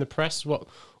vocal in the press,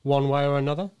 one way or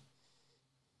another?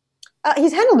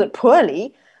 He's handled it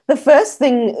poorly. The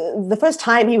first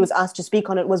time he was asked to speak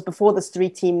on it was before this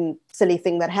 3-team silly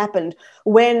thing that happened,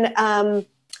 when,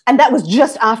 and that was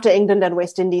just after England and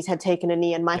West Indies had taken a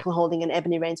knee, and Michael Holding and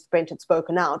Ebony Rains-Brent had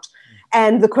spoken out.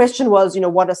 And the question was,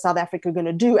 what is South Africa going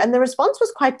to do? And the response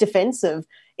was quite defensive,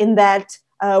 in that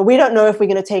we don't know if we're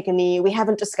going to take a knee. We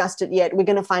haven't discussed it yet. We're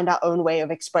going to find our own way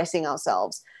of expressing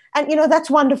ourselves. And, that's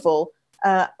wonderful.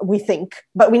 We think,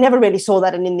 but we never really saw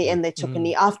that. And in the end, they took a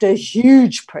knee after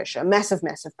huge pressure, massive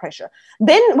pressure.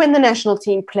 Then when the national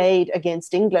team played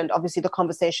against England, obviously the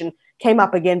conversation came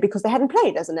up again, because they hadn't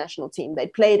played as a national team.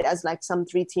 They'd played as like some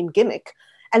 3-team gimmick.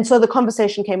 And so the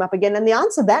conversation came up again. And the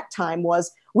answer that time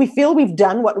was, we feel we've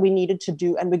done what we needed to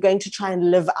do, and we're going to try and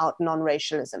live out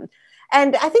non-racialism.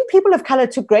 And I think people of color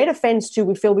took great offense to,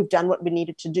 we feel we've done what we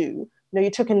needed to do. You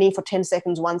took a knee for 10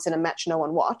 seconds once in a match no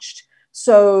one watched.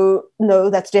 So no,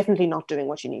 that's definitely not doing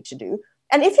what you need to do.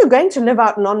 And if you're going to live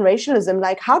out non-racialism,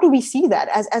 like, how do we see that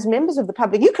as members of the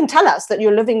public? You can tell us that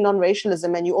you're living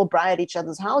non-racialism and you all braai at each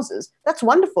other's houses. That's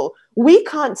wonderful. We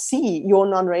can't see your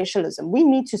non-racialism. We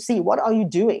need to see, what are you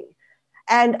doing?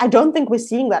 And I don't think we're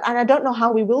seeing that. And I don't know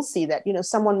how we will see that.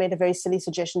 Someone made a very silly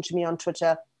suggestion to me on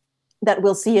Twitter that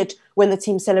we'll see it when the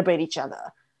teams celebrate each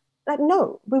other. Like,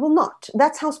 no, we will not.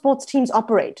 That's how sports teams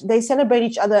operate. They celebrate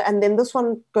each other, and then this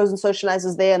one goes and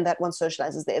socializes there, and that one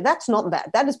socializes there. That's not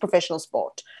that. That is professional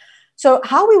sport. So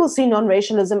how we will see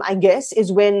non-racialism, I guess,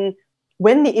 is when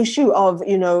the issue of,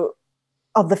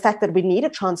 of the fact that we need a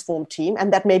transformed team,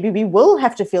 and that maybe we will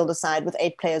have to field a side with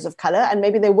 8 players of color, and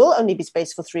maybe there will only be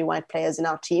space for 3 white players in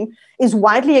our team, is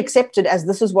widely accepted as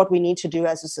this is what we need to do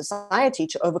as a society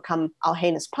to overcome our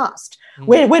heinous past.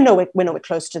 We're nowhere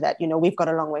close to that. We've got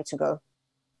a long way to go.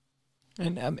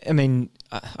 And I mean,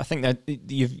 I think that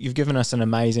you've given us an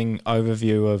amazing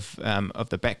overview of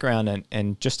the background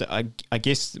and just I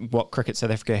guess what Cricket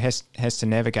South Africa has to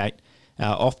navigate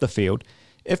off the field.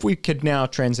 If we could now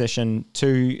transition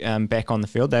to back on the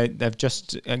field, they've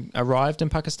just arrived in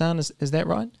Pakistan. Is that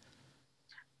right?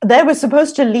 They were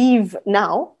supposed to leave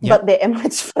now, but their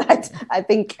Emirates flight, I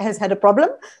think, has had a problem.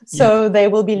 So they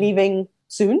will be leaving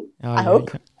soon, I hope.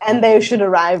 And they should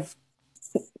arrive,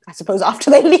 I suppose,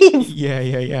 after they leave.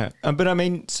 Yeah. But I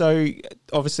mean, so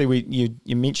obviously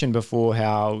you mentioned before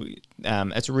how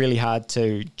it's really hard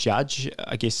to judge,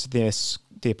 I guess,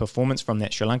 their performance from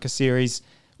that Sri Lanka series.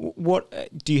 What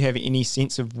do you have any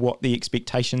sense of what the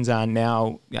expectations are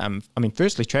now? I mean,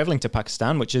 firstly, travelling to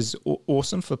Pakistan, which is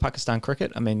awesome for Pakistan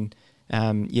cricket. I mean,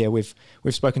 we've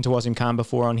spoken to Wasim Khan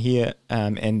before on here,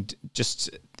 and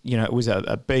just it was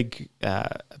a big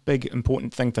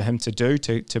important thing for him to do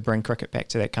to bring cricket back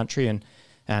to that country, and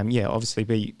obviously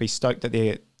be stoked that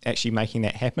they're actually making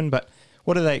that happen. But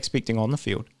what are they expecting on the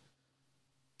field?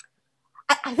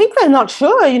 I think they're not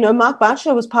sure. Mark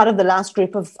Badshaw was part of the last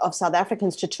group of South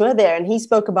Africans to tour there, and he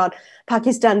spoke about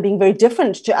Pakistan being very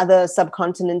different to other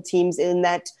subcontinent teams in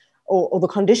that, or the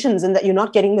conditions, in that you're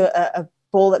not getting a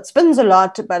ball that spins a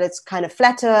lot, but it's kind of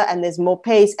flatter and there's more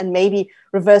pace and maybe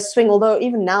reverse swing. Although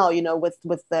even now, with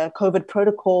the COVID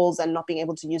protocols and not being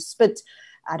able to use spit,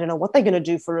 I don't know what they're going to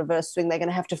do for reverse swing. They're going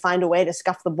to have to find a way to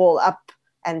scuff the ball up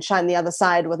and shine the other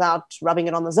side without rubbing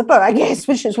it on the zipper, I guess,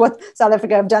 which is what South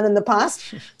Africa have done in the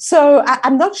past. So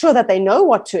I'm not sure that they know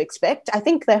what to expect. I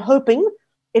think they're hoping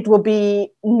it will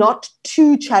be not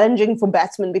too challenging for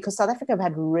batsmen, because South Africa have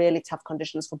had really tough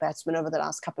conditions for batsmen over the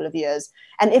last couple of years.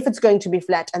 And if it's going to be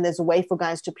flat and there's a way for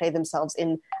guys to play themselves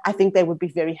in, I think they would be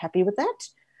very happy with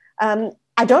that.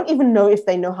 I don't even know if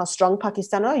they know how strong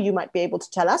Pakistan are. You might be able to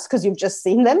tell us because you've just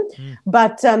seen them.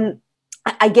 But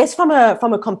I guess from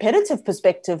a competitive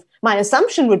perspective, my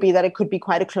assumption would be that it could be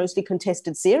quite a closely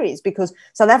contested series, because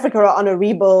South Africa are on a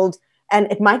rebuild,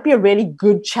 and it might be a really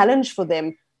good challenge for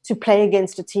them to play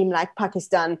against a team like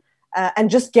Pakistan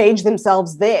and just gauge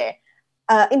themselves there.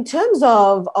 In terms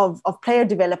of player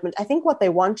development, I think what they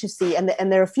want to see, and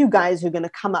there are a few guys who are going to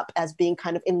come up as being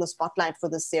kind of in the spotlight for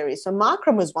this series. So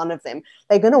Markram was one of them.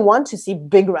 They're going to want to see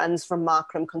big runs from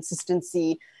Markram,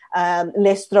 consistency,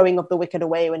 less throwing of the wicket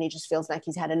away when he just feels like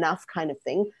he's had enough kind of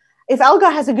thing. If Elgar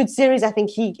has a good series, I think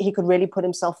he could really put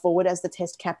himself forward as the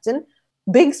test captain.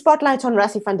 Big spotlight on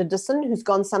Rassie van der Dussen, who's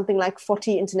gone something like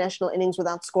 40 international innings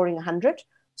without scoring 100.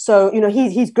 So,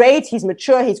 he's great, he's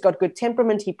mature, he's got good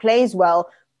temperament, he plays well,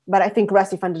 but I think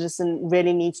Rassie van der Dussen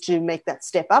really needs to make that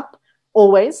step up.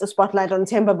 Always a spotlight on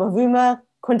Temba Bavuma.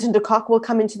 Quinton de Kock will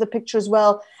come into the picture as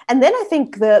well. And then I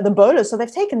think the bowlers, so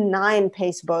they've taken 9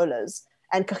 pace bowlers,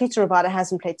 and Kagiso Rabada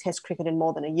hasn't played Test cricket in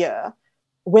more than a year.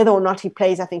 Whether or not he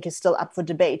plays, I think, is still up for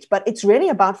debate. But it's really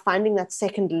about finding that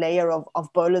second layer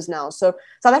of bowlers now. So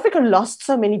South Africa lost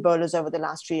so many bowlers over the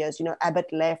last 3 years.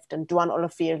 Abbott left and Duan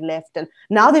Olivier left. And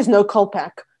now there's no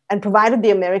Kolpak. And provided the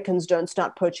Americans don't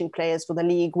start poaching players for the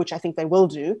league, which I think they will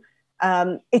do,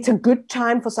 it's a good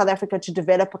time for South Africa to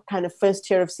develop a kind of first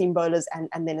tier of seam bowlers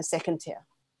and then a second tier.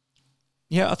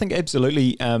 Yeah, I think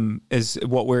absolutely is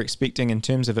what we're expecting in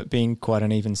terms of it being quite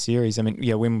an even series. I mean,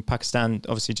 when Pakistan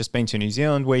obviously just been to New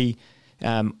Zealand,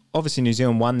 obviously New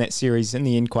Zealand won that series in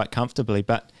the end quite comfortably,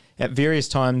 but at various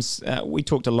times we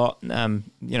talked a lot,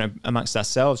 amongst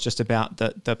ourselves just about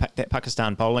that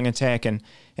Pakistan bowling attack and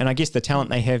I guess the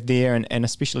talent they have there, and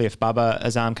especially if Babar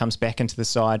Azam comes back into the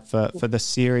side for this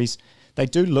series, they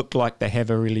do look like they have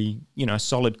a really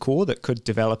solid core that could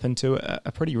develop into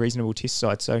a pretty reasonable test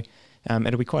side. So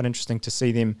it'll be quite interesting to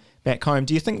see them back home.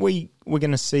 Do you think we're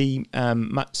going to see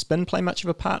spin play much of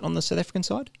a part on the South African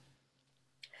side?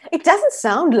 It doesn't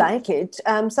sound like it.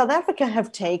 South Africa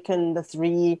have taken the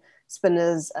 3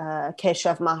 spinners,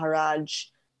 Keshav Maharaj,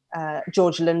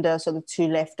 George Linder, so the 2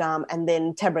 left arm, and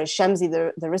then Tabraiz Shamsi,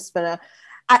 the wrist spinner.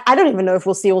 I don't even know if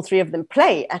we'll see all 3 of them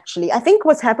play, actually. I think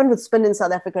what's happened with spin in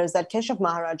South Africa is that Keshav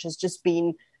Maharaj has just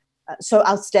been so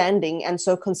outstanding and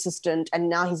so consistent, and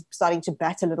now he's starting to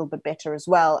bat a little bit better as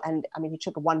well. And I mean, he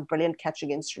took one brilliant catch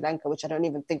against Sri Lanka, which I don't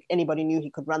even think anybody knew he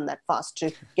could run that fast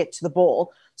to get to the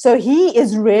ball. So he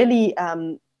is really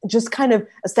just kind of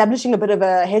establishing a bit of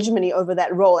a hegemony over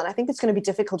that role, and I think it's going to be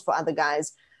difficult for other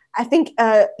guys. I think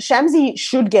Shamsi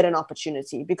should get an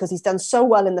opportunity because he's done so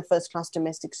well in the first-class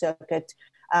domestic circuit.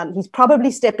 He's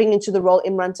probably stepping into the role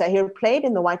Imran Tahir played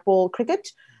in the white ball cricket.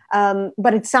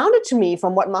 But it sounded to me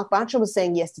from what Mark Boucher was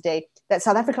saying yesterday that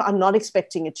South Africa are not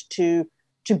expecting it to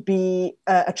be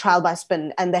a trial by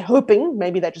spin. And they're hoping,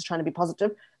 maybe they're just trying to be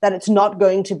positive, that it's not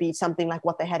going to be something like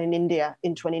what they had in India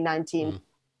in 2019.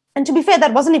 And to be fair,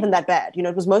 that wasn't even that bad.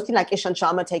 It was mostly like Ishant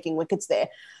Sharma taking wickets there.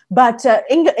 But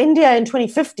India in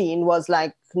 2015 was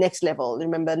like next level.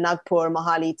 Remember, Nagpur,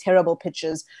 Mohali, terrible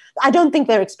pitches. I don't think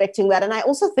they're expecting that. And I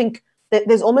also think that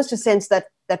there's almost a sense that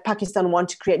Pakistan want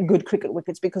to create good cricket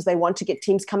wickets because they want to get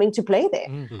teams coming to play there.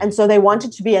 Mm-hmm. And so they want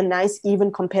it to be a nice,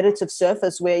 even competitive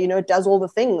surface where, it does all the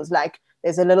things. Like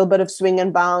there's a little bit of swing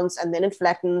and bounce and then it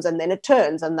flattens and then it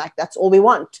turns. And like that's all we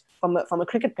want from a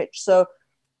cricket pitch. So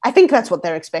I think that's what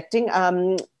they're expecting.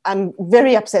 I'm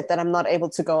very upset that I'm not able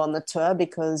to go on the tour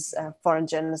because foreign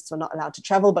journalists were not allowed to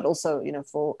travel, but also,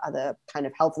 for other kind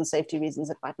of health and safety reasons,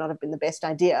 it might not have been the best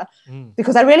idea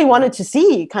because I really wanted to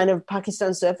see kind of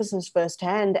Pakistan surfaces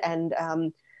firsthand and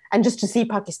just to see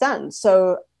Pakistan.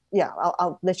 So yeah,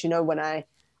 I'll let you know when I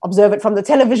observe it from the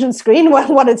television screen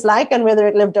what it's like and whether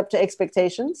it lived up to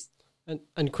expectations.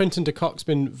 And Quinton de Kock's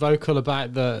been vocal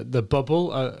about the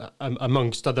bubble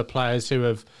amongst other players who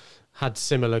have had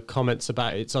similar comments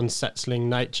about its unsettling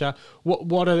nature.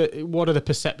 What are the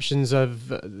perceptions of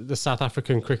the South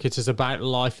African cricketers about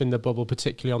life in the bubble,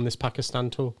 particularly on this Pakistan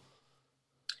tour?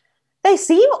 They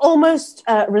seem almost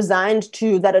resigned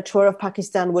to that a tour of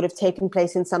Pakistan would have taken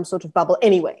place in some sort of bubble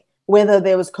anyway, whether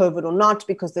there was COVID or not,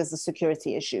 because there's a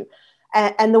security issue.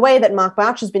 And the way that Mark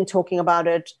Boucher has been talking about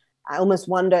it, I almost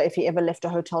wonder if he ever left a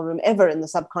hotel room ever in the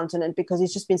subcontinent, because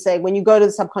he's just been saying when you go to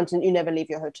the subcontinent, you never leave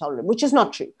your hotel room, which is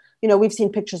not true. We've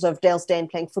seen pictures of Dale Steyn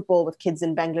playing football with kids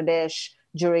in Bangladesh.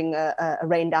 during a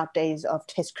rained out days of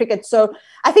Test cricket. So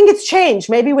I think it's changed.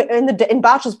 Maybe in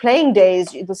Boucher's playing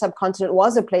days, the subcontinent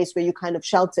was a place where you kind of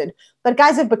sheltered. But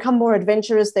guys have become more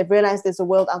adventurous. They've realized there's a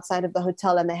world outside of the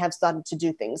hotel, and they have started to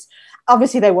do things.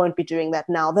 Obviously, they won't be doing that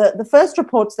now. The first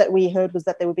reports that we heard was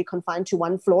that they would be confined to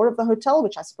one floor of the hotel,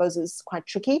 which I suppose is quite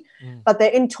tricky. But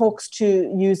they're in talks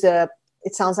to use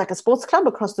it sounds like a sports club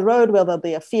across the road where there'll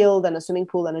be a field and a swimming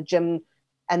pool and a gym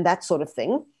and that sort of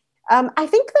thing. I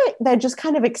think they're just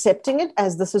kind of accepting it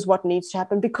as this is what needs to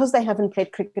happen because they haven't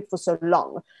played cricket for so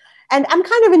long. And I'm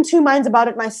kind of in two minds about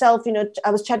it myself.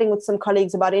 I was chatting with some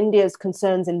colleagues about India's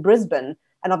concerns in Brisbane,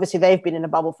 and obviously they've been in a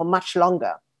bubble for much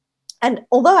longer. And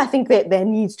although I think that there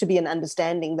needs to be an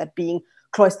understanding that being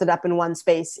cloistered up in one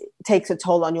space takes a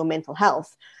toll on your mental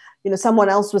health, someone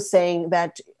else was saying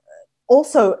that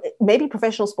also, maybe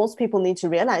professional sports people need to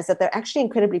realize that they're actually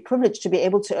incredibly privileged to be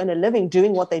able to earn a living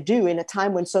doing what they do in a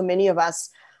time when so many of us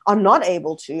are not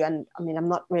able to. And I mean, I'm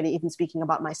not really even speaking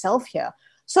about myself here.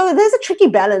 So there's a tricky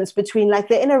balance between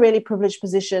they're in a really privileged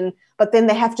position, but then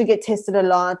they have to get tested a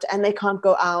lot and they can't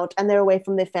go out and they're away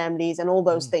from their families and all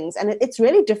those things. And it's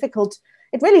really difficult.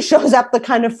 It really shows up the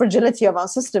kind of fragility of our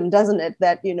system, doesn't it?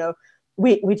 That,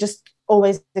 we just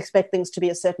always expect things to be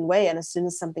a certain way. And as soon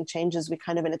as something changes, we're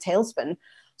kind of in a tailspin.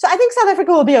 So I think South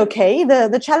Africa will be okay.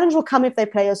 The challenge will come if they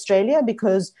play Australia,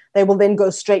 because they will then go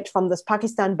straight from this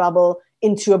Pakistan bubble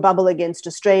into a bubble against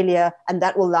Australia. And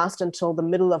that will last until the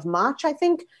middle of March, I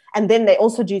think. And then they're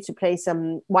also due to play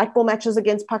some white ball matches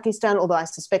against Pakistan, although I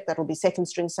suspect that will be second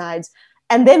string sides.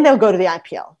 And then they'll go to the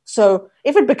IPL. So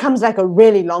if it becomes like a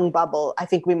really long bubble, I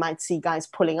think we might see guys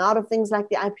pulling out of things like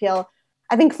the IPL.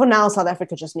 I think for now, South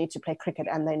Africa just need to play cricket,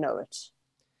 and they know it.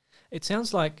 It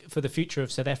sounds like for the future of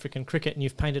South African cricket, and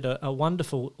you've painted a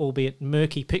wonderful, albeit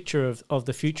murky picture of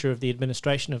the future of the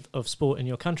administration of sport in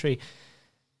your country.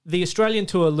 The Australian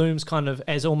tour looms kind of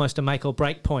as almost a make or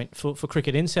break point for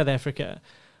cricket in South Africa.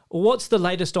 What's the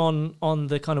latest on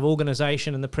the kind of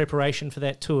organisation and the preparation for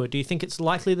that tour? Do you think it's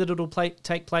likely that it'll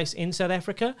take place in South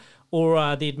Africa, or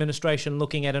are the administration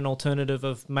looking at an alternative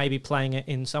of maybe playing it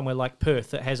in somewhere like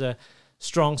Perth that has a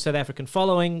strong South African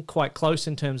following, quite close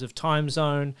in terms of time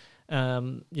zone,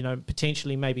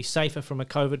 potentially maybe safer from a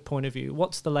COVID point of view?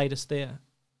 What's the latest there?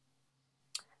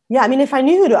 Yeah, I mean, if I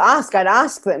knew who to ask, I'd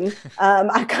ask them.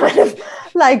 I kind of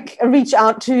reach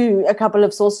out to a couple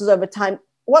of sources over time.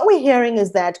 What we're hearing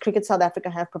is that Cricket South Africa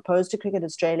have proposed to Cricket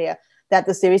Australia that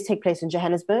the series take place in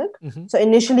Johannesburg. Mm-hmm. So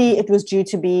initially it was due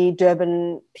to be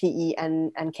Durban, PE,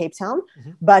 and Cape Town.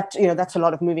 Mm-hmm. But, that's a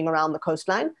lot of moving around the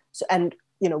coastline. So, and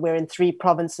we're in 3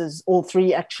 provinces. All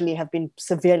 3 actually have been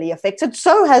severely affected.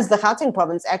 So has the Gauteng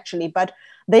province, actually. But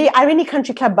the Irene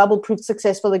Country Club bubble proved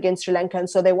successful against Sri Lanka. And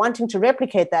so they're wanting to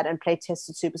replicate that and play tests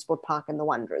at Supersport Park in the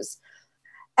Wanderers.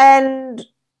 And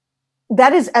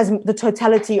that is as the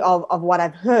totality of what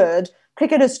I've heard.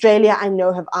 Cricket Australia, I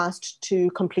know, have asked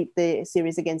to complete the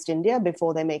series against India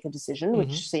before they make a decision,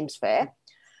 which seems fair.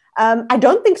 I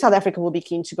don't think South Africa will be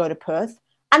keen to go to Perth,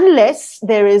 unless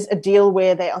there is a deal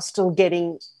where they are still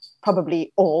getting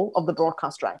probably all of the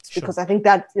broadcast rights, because I think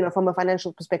that, from a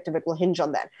financial perspective, it will hinge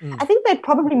on that. I think they'd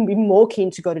probably be more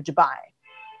keen to go to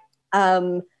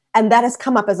Dubai. And that has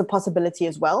come up as a possibility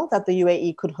as well, that the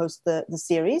UAE could host the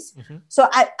series. Mm-hmm. So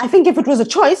I think if it was a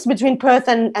choice between Perth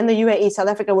and the UAE, South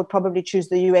Africa would probably choose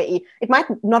the UAE. It might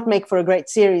not make for a great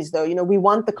series, though. We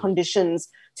want the conditions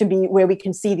to be where we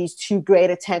can see these 2 great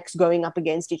attacks going up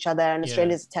against each other, and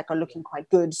Australia's attack are looking quite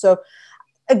good. So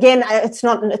again, it's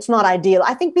not ideal.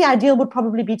 I think the ideal would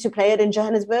probably be to play it in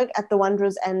Johannesburg at the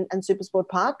Wanderers and Supersport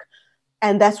Park.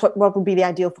 And that's what would be the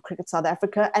ideal for Cricket South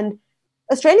Africa. And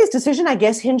Australia's decision, I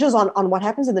guess, hinges on what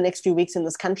happens in the next few weeks in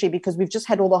this country, because we've just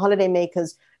had all the holiday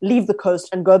makers leave the coast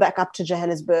and go back up to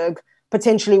Johannesburg,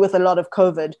 potentially with a lot of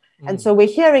COVID. And so we're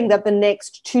hearing that the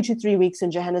next 2 to 3 weeks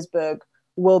in Johannesburg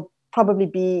will probably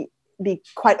be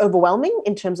quite overwhelming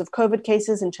in terms of COVID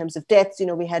cases, in terms of deaths.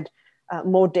 We had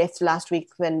more deaths last week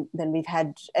than we've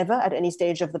had ever at any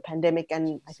stage of the pandemic,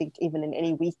 and I think even in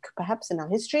any week perhaps in our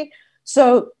history.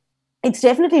 So it's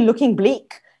definitely looking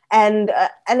bleak. And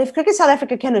if Cricket South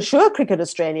Africa can assure Cricket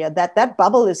Australia that that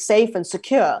bubble is safe and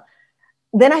secure,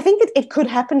 then I think it could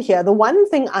happen here. The one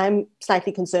thing I'm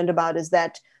slightly concerned about is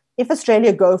that if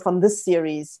Australia go from this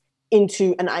series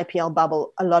into an IPL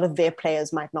bubble, a lot of their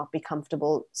players might not be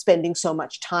comfortable spending so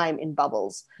much time in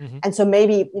bubbles. Mm-hmm. And so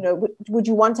maybe, would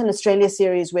you want an Australia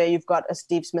series where you've got a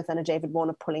Steve Smith and a David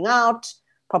Warner pulling out?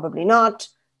 Probably not.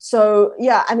 So,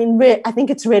 yeah, I mean, I think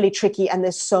it's really tricky, and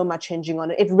there's so much hinging on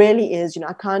it. It really is.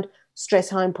 I can't stress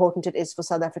how important it is for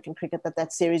South African cricket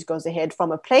that series goes ahead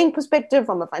from a playing perspective,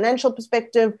 from a financial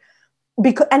perspective.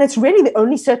 and it's really the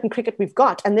only certain cricket we've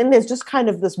got. And then there's just kind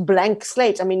of this blank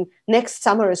slate. I mean, next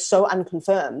summer is so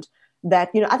unconfirmed that,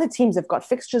 other teams have got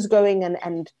fixtures going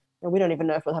and we don't even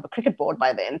know if we'll have a cricket board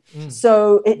by then.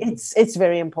 So it's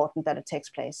very important that it takes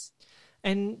place.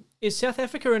 And is South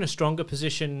Africa in a stronger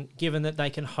position given that they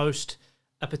can host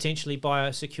a potentially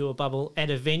biosecure bubble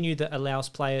at a venue that allows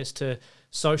players to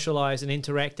socialise and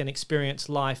interact and experience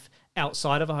life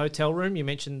outside of a hotel room? You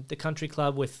mentioned the country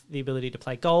club with the ability to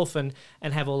play golf and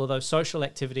have all of those social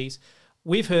activities.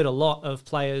 We've heard a lot of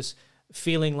players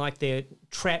feeling like they're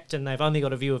trapped and they've only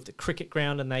got a view of the cricket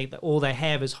ground and all they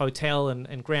have is hotel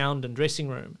and ground and dressing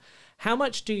room. How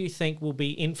much do you think will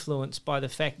be influenced by the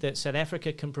fact that South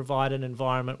Africa can provide an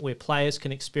environment where players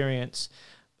can experience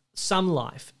some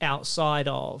life outside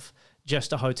of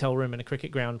just a hotel room and a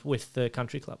cricket ground with the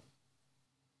country club?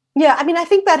 Yeah, I mean, I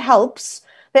think that helps.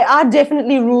 There are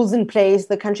definitely rules in place.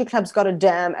 The country club's got a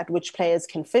dam at which players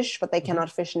can fish, but they cannot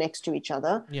fish next to each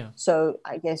other. Yeah. So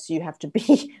I guess you have to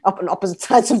be up on opposite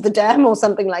sides of the dam or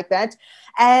something like that.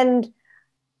 And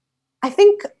I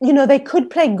think, they could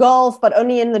play golf, but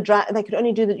only in they could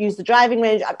only use the driving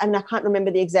range. And I can't remember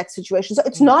the exact situation. So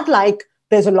it's not like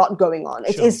there's a lot going on.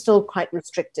 It is still quite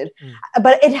restricted,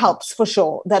 but it helps for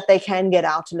sure that they can get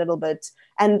out a little bit.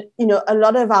 And, a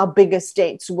lot of our bigger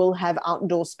states will have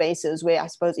outdoor spaces where I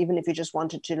suppose even if you just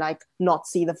wanted to not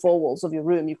see the four walls of your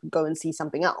room, you could go and see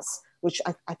something else, which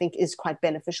I think is quite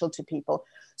beneficial to people.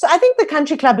 So I think the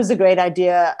country club is a great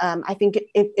idea. I think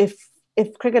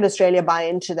if Cricket Australia buy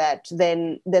into that,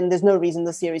 then there's no reason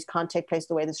the series can't take place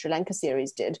the way the Sri Lanka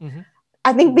series did.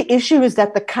 I think the issue is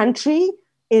that the country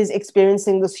is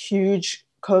experiencing this huge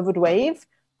COVID wave,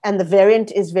 and the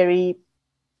variant is very,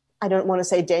 I don't want to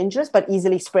say dangerous, but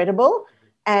easily spreadable.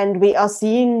 And we are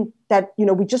seeing that,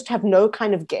 we just have no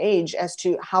kind of gauge as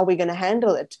to how we're going to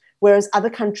handle it. Whereas other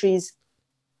countries,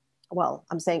 well,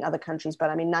 I'm saying other countries, but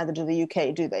I mean, neither do the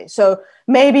UK, do they? So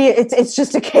maybe it's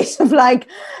just a case of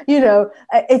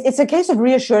it's a case of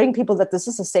reassuring people that this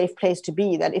is a safe place to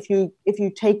be, that if you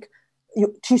take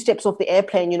 2 steps off the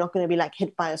airplane, you're not going to be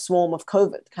hit by a swarm of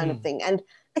COVID kind of thing. And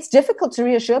it's difficult to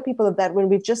reassure people of that when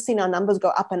we've just seen our numbers go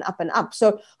up and up and up.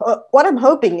 So what I'm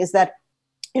hoping is that,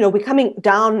 we're coming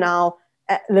down now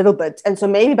a little bit. And so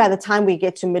maybe by the time we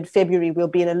get to mid-February, we'll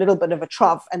be in a little bit of a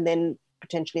trough, and then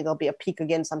potentially there'll be a peak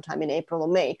again sometime in April or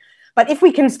May. But if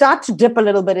we can start to dip a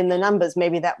little bit in the numbers,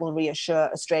 maybe that will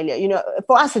reassure Australia.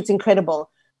 For us, it's incredible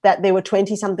that there were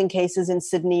 20-something cases in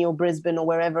Sydney or Brisbane or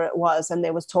wherever it was, and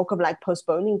there was talk of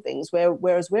postponing things,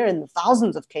 whereas we're in the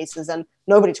thousands of cases and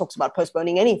nobody talks about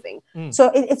postponing anything.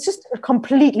 So it's just a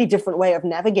completely different way of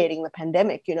navigating the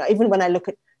pandemic. Even when I look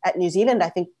at New Zealand, I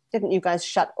think, didn't you guys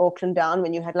shut Auckland down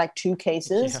when you had 2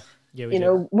 cases? Yeah, we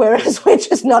did. Whereas we're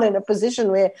just not in a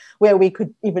position where we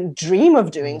could even dream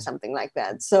of doing something like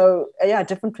that. So yeah,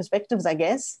 different perspectives, I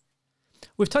guess.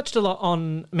 We've touched a lot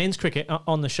on men's cricket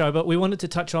on the show, but we wanted to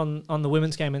touch on the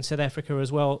women's game in South Africa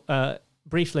as well,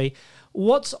 briefly.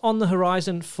 What's on the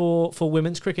horizon for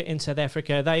women's cricket in South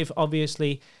Africa? They've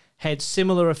obviously had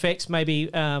similar effects, maybe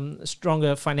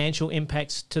stronger financial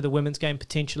impacts to the women's game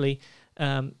potentially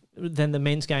than the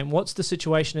men's game. What's the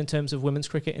situation in terms of women's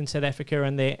cricket in South Africa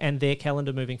and their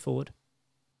calendar moving forward?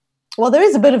 Well, there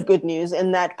is a bit of good news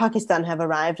in that Pakistan have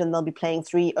arrived and they'll be playing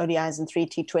 3 ODIs and 3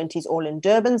 T20s all in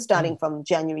Durban starting from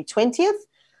January 20th.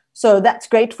 So that's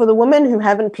great for the women who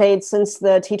haven't played since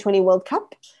the T20 World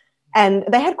Cup. And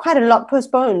they had quite a lot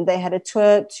postponed. They had a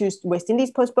tour to West Indies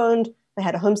postponed. They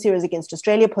had a home series against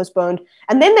Australia postponed.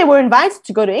 And then they were invited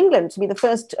to go to England to be the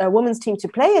first women's team to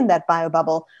play in that bio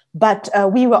bubble. But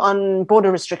we were on border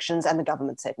restrictions and the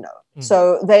government said no.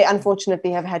 So they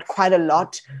unfortunately have had quite a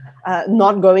lot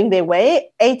not going their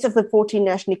way. 8 of the 14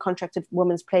 nationally contracted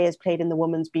women's players played in the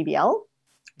women's BBL.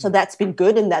 So that's been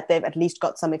good in that they've at least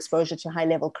got some exposure to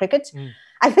high-level cricket.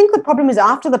 I think the problem is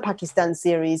after the Pakistan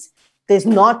series, there's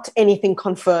not anything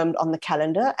confirmed on the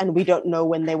calendar and we don't know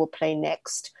when they will play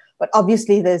next. But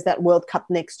obviously there's that World Cup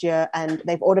next year and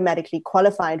they've automatically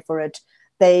qualified for it.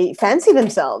 They fancy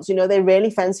themselves, they really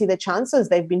fancy their chances.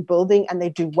 They've been building and they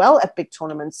do well at big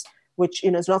tournaments, which,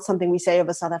 is not something we say of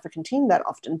a South African team that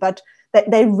often. But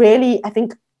they really, I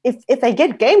think, if they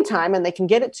get game time and they can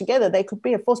get it together, they could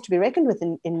be a force to be reckoned with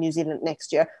in New Zealand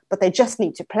next year, but they just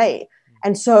need to play.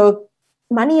 And so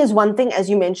money is one thing,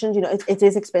 as you mentioned, it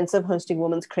is expensive hosting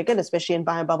women's cricket, especially in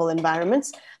bio-bubble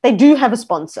environments. They do have a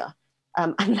sponsor.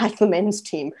 Unlike the men's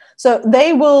team. So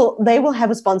they will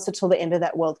have a sponsor till the end of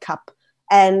that World Cup.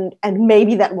 And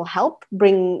maybe that will help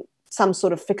bring some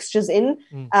sort of fixtures in.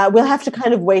 We'll have to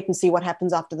kind of wait and see what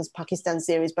happens after this Pakistan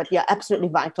series. But yeah, absolutely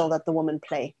vital that the women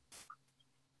play.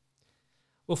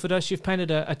 Well, Firdaus, you've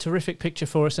painted a terrific picture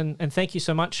for us, and thank you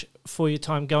so much for your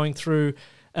time going through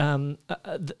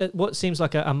what seems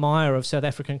like a mire of South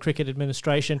African cricket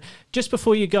administration. Just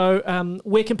before you go,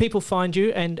 where can people find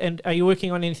you, and are you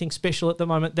working on anything special at the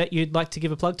moment that you'd like to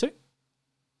give a plug to?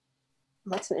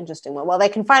 That's an interesting one. Well, they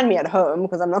can find me at home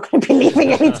because I'm not going to be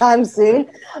leaving anytime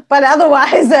soon. But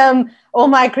otherwise, all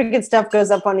my cricket stuff goes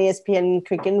up on ESPN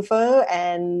Cricinfo,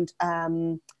 and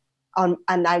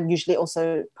I usually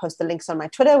also post the links on my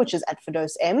Twitter, which is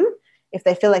 @FirdausM. If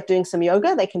they feel like doing some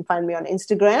yoga, they can find me on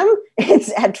Instagram.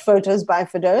 It's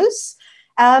 @PhotosByFirdaus.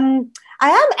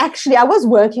 I was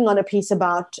working on a piece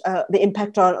about the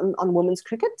impact on women's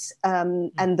cricket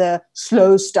and the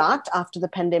slow start after the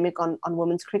pandemic on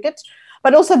women's cricket.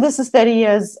 But also this is 30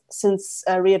 years since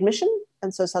readmission.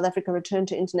 And so South Africa returned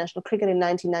to international cricket in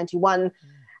 1991.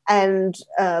 And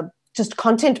just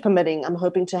content permitting, I'm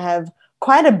hoping to have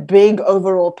quite a big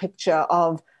overall picture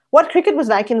of what cricket was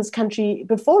like in this country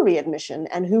before readmission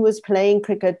and who was playing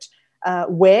cricket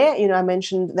where. You know, I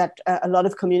mentioned that a lot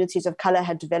of communities of color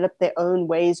had developed their own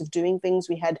ways of doing things.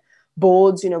 We had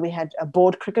boards, we had a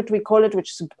board cricket, we call it,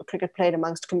 which is cricket played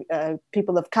amongst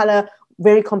people of color,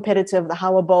 very competitive, the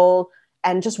Howard Bowl,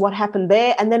 and just what happened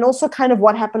there. And then also kind of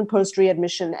what happened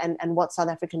post-readmission and what South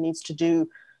Africa needs to do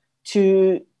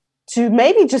to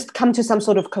maybe just come to some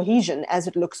sort of cohesion as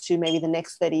it looks to maybe the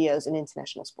next 30 years in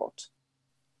international sport.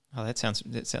 Oh, that sounds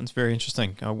very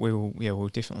interesting. We'll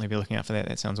definitely be looking out for that.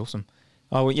 That sounds awesome.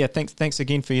 Oh, well, yeah. Thanks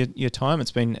again for your time.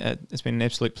 It's been an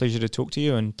absolute pleasure to talk to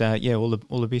you, and all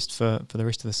the best for the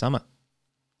rest of the summer.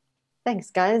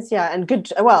 Thanks, guys. Yeah, and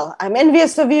good. Well, I'm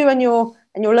envious of you and your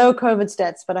low COVID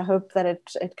stats, but I hope that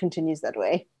it continues that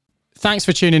way. Thanks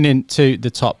for tuning in to the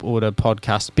Top Order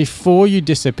podcast. Before you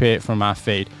disappear from our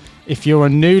feed, if you're a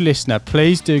new listener,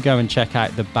 please do go and check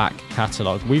out the back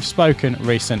catalogue. We've spoken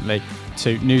recently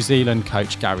to New Zealand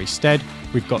coach Gary Stead.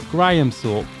 We've got Graham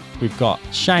Thorpe. We've got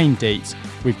Shane Dietz.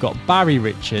 We've got Barry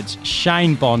Richards,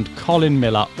 Shane Bond, Colin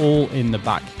Miller, all in the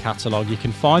back catalogue. You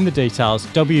can find the details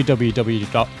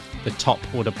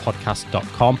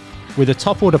www.thetoporderpodcast.com. We're the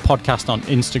Top Order Podcast on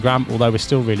Instagram, although we're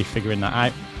still really figuring that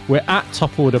out. We're at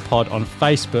Top Order Pod on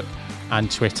Facebook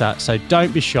and Twitter, so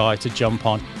don't be shy to jump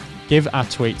on, give our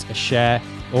tweets a share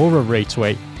or a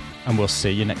retweet, and we'll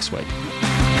see you next week.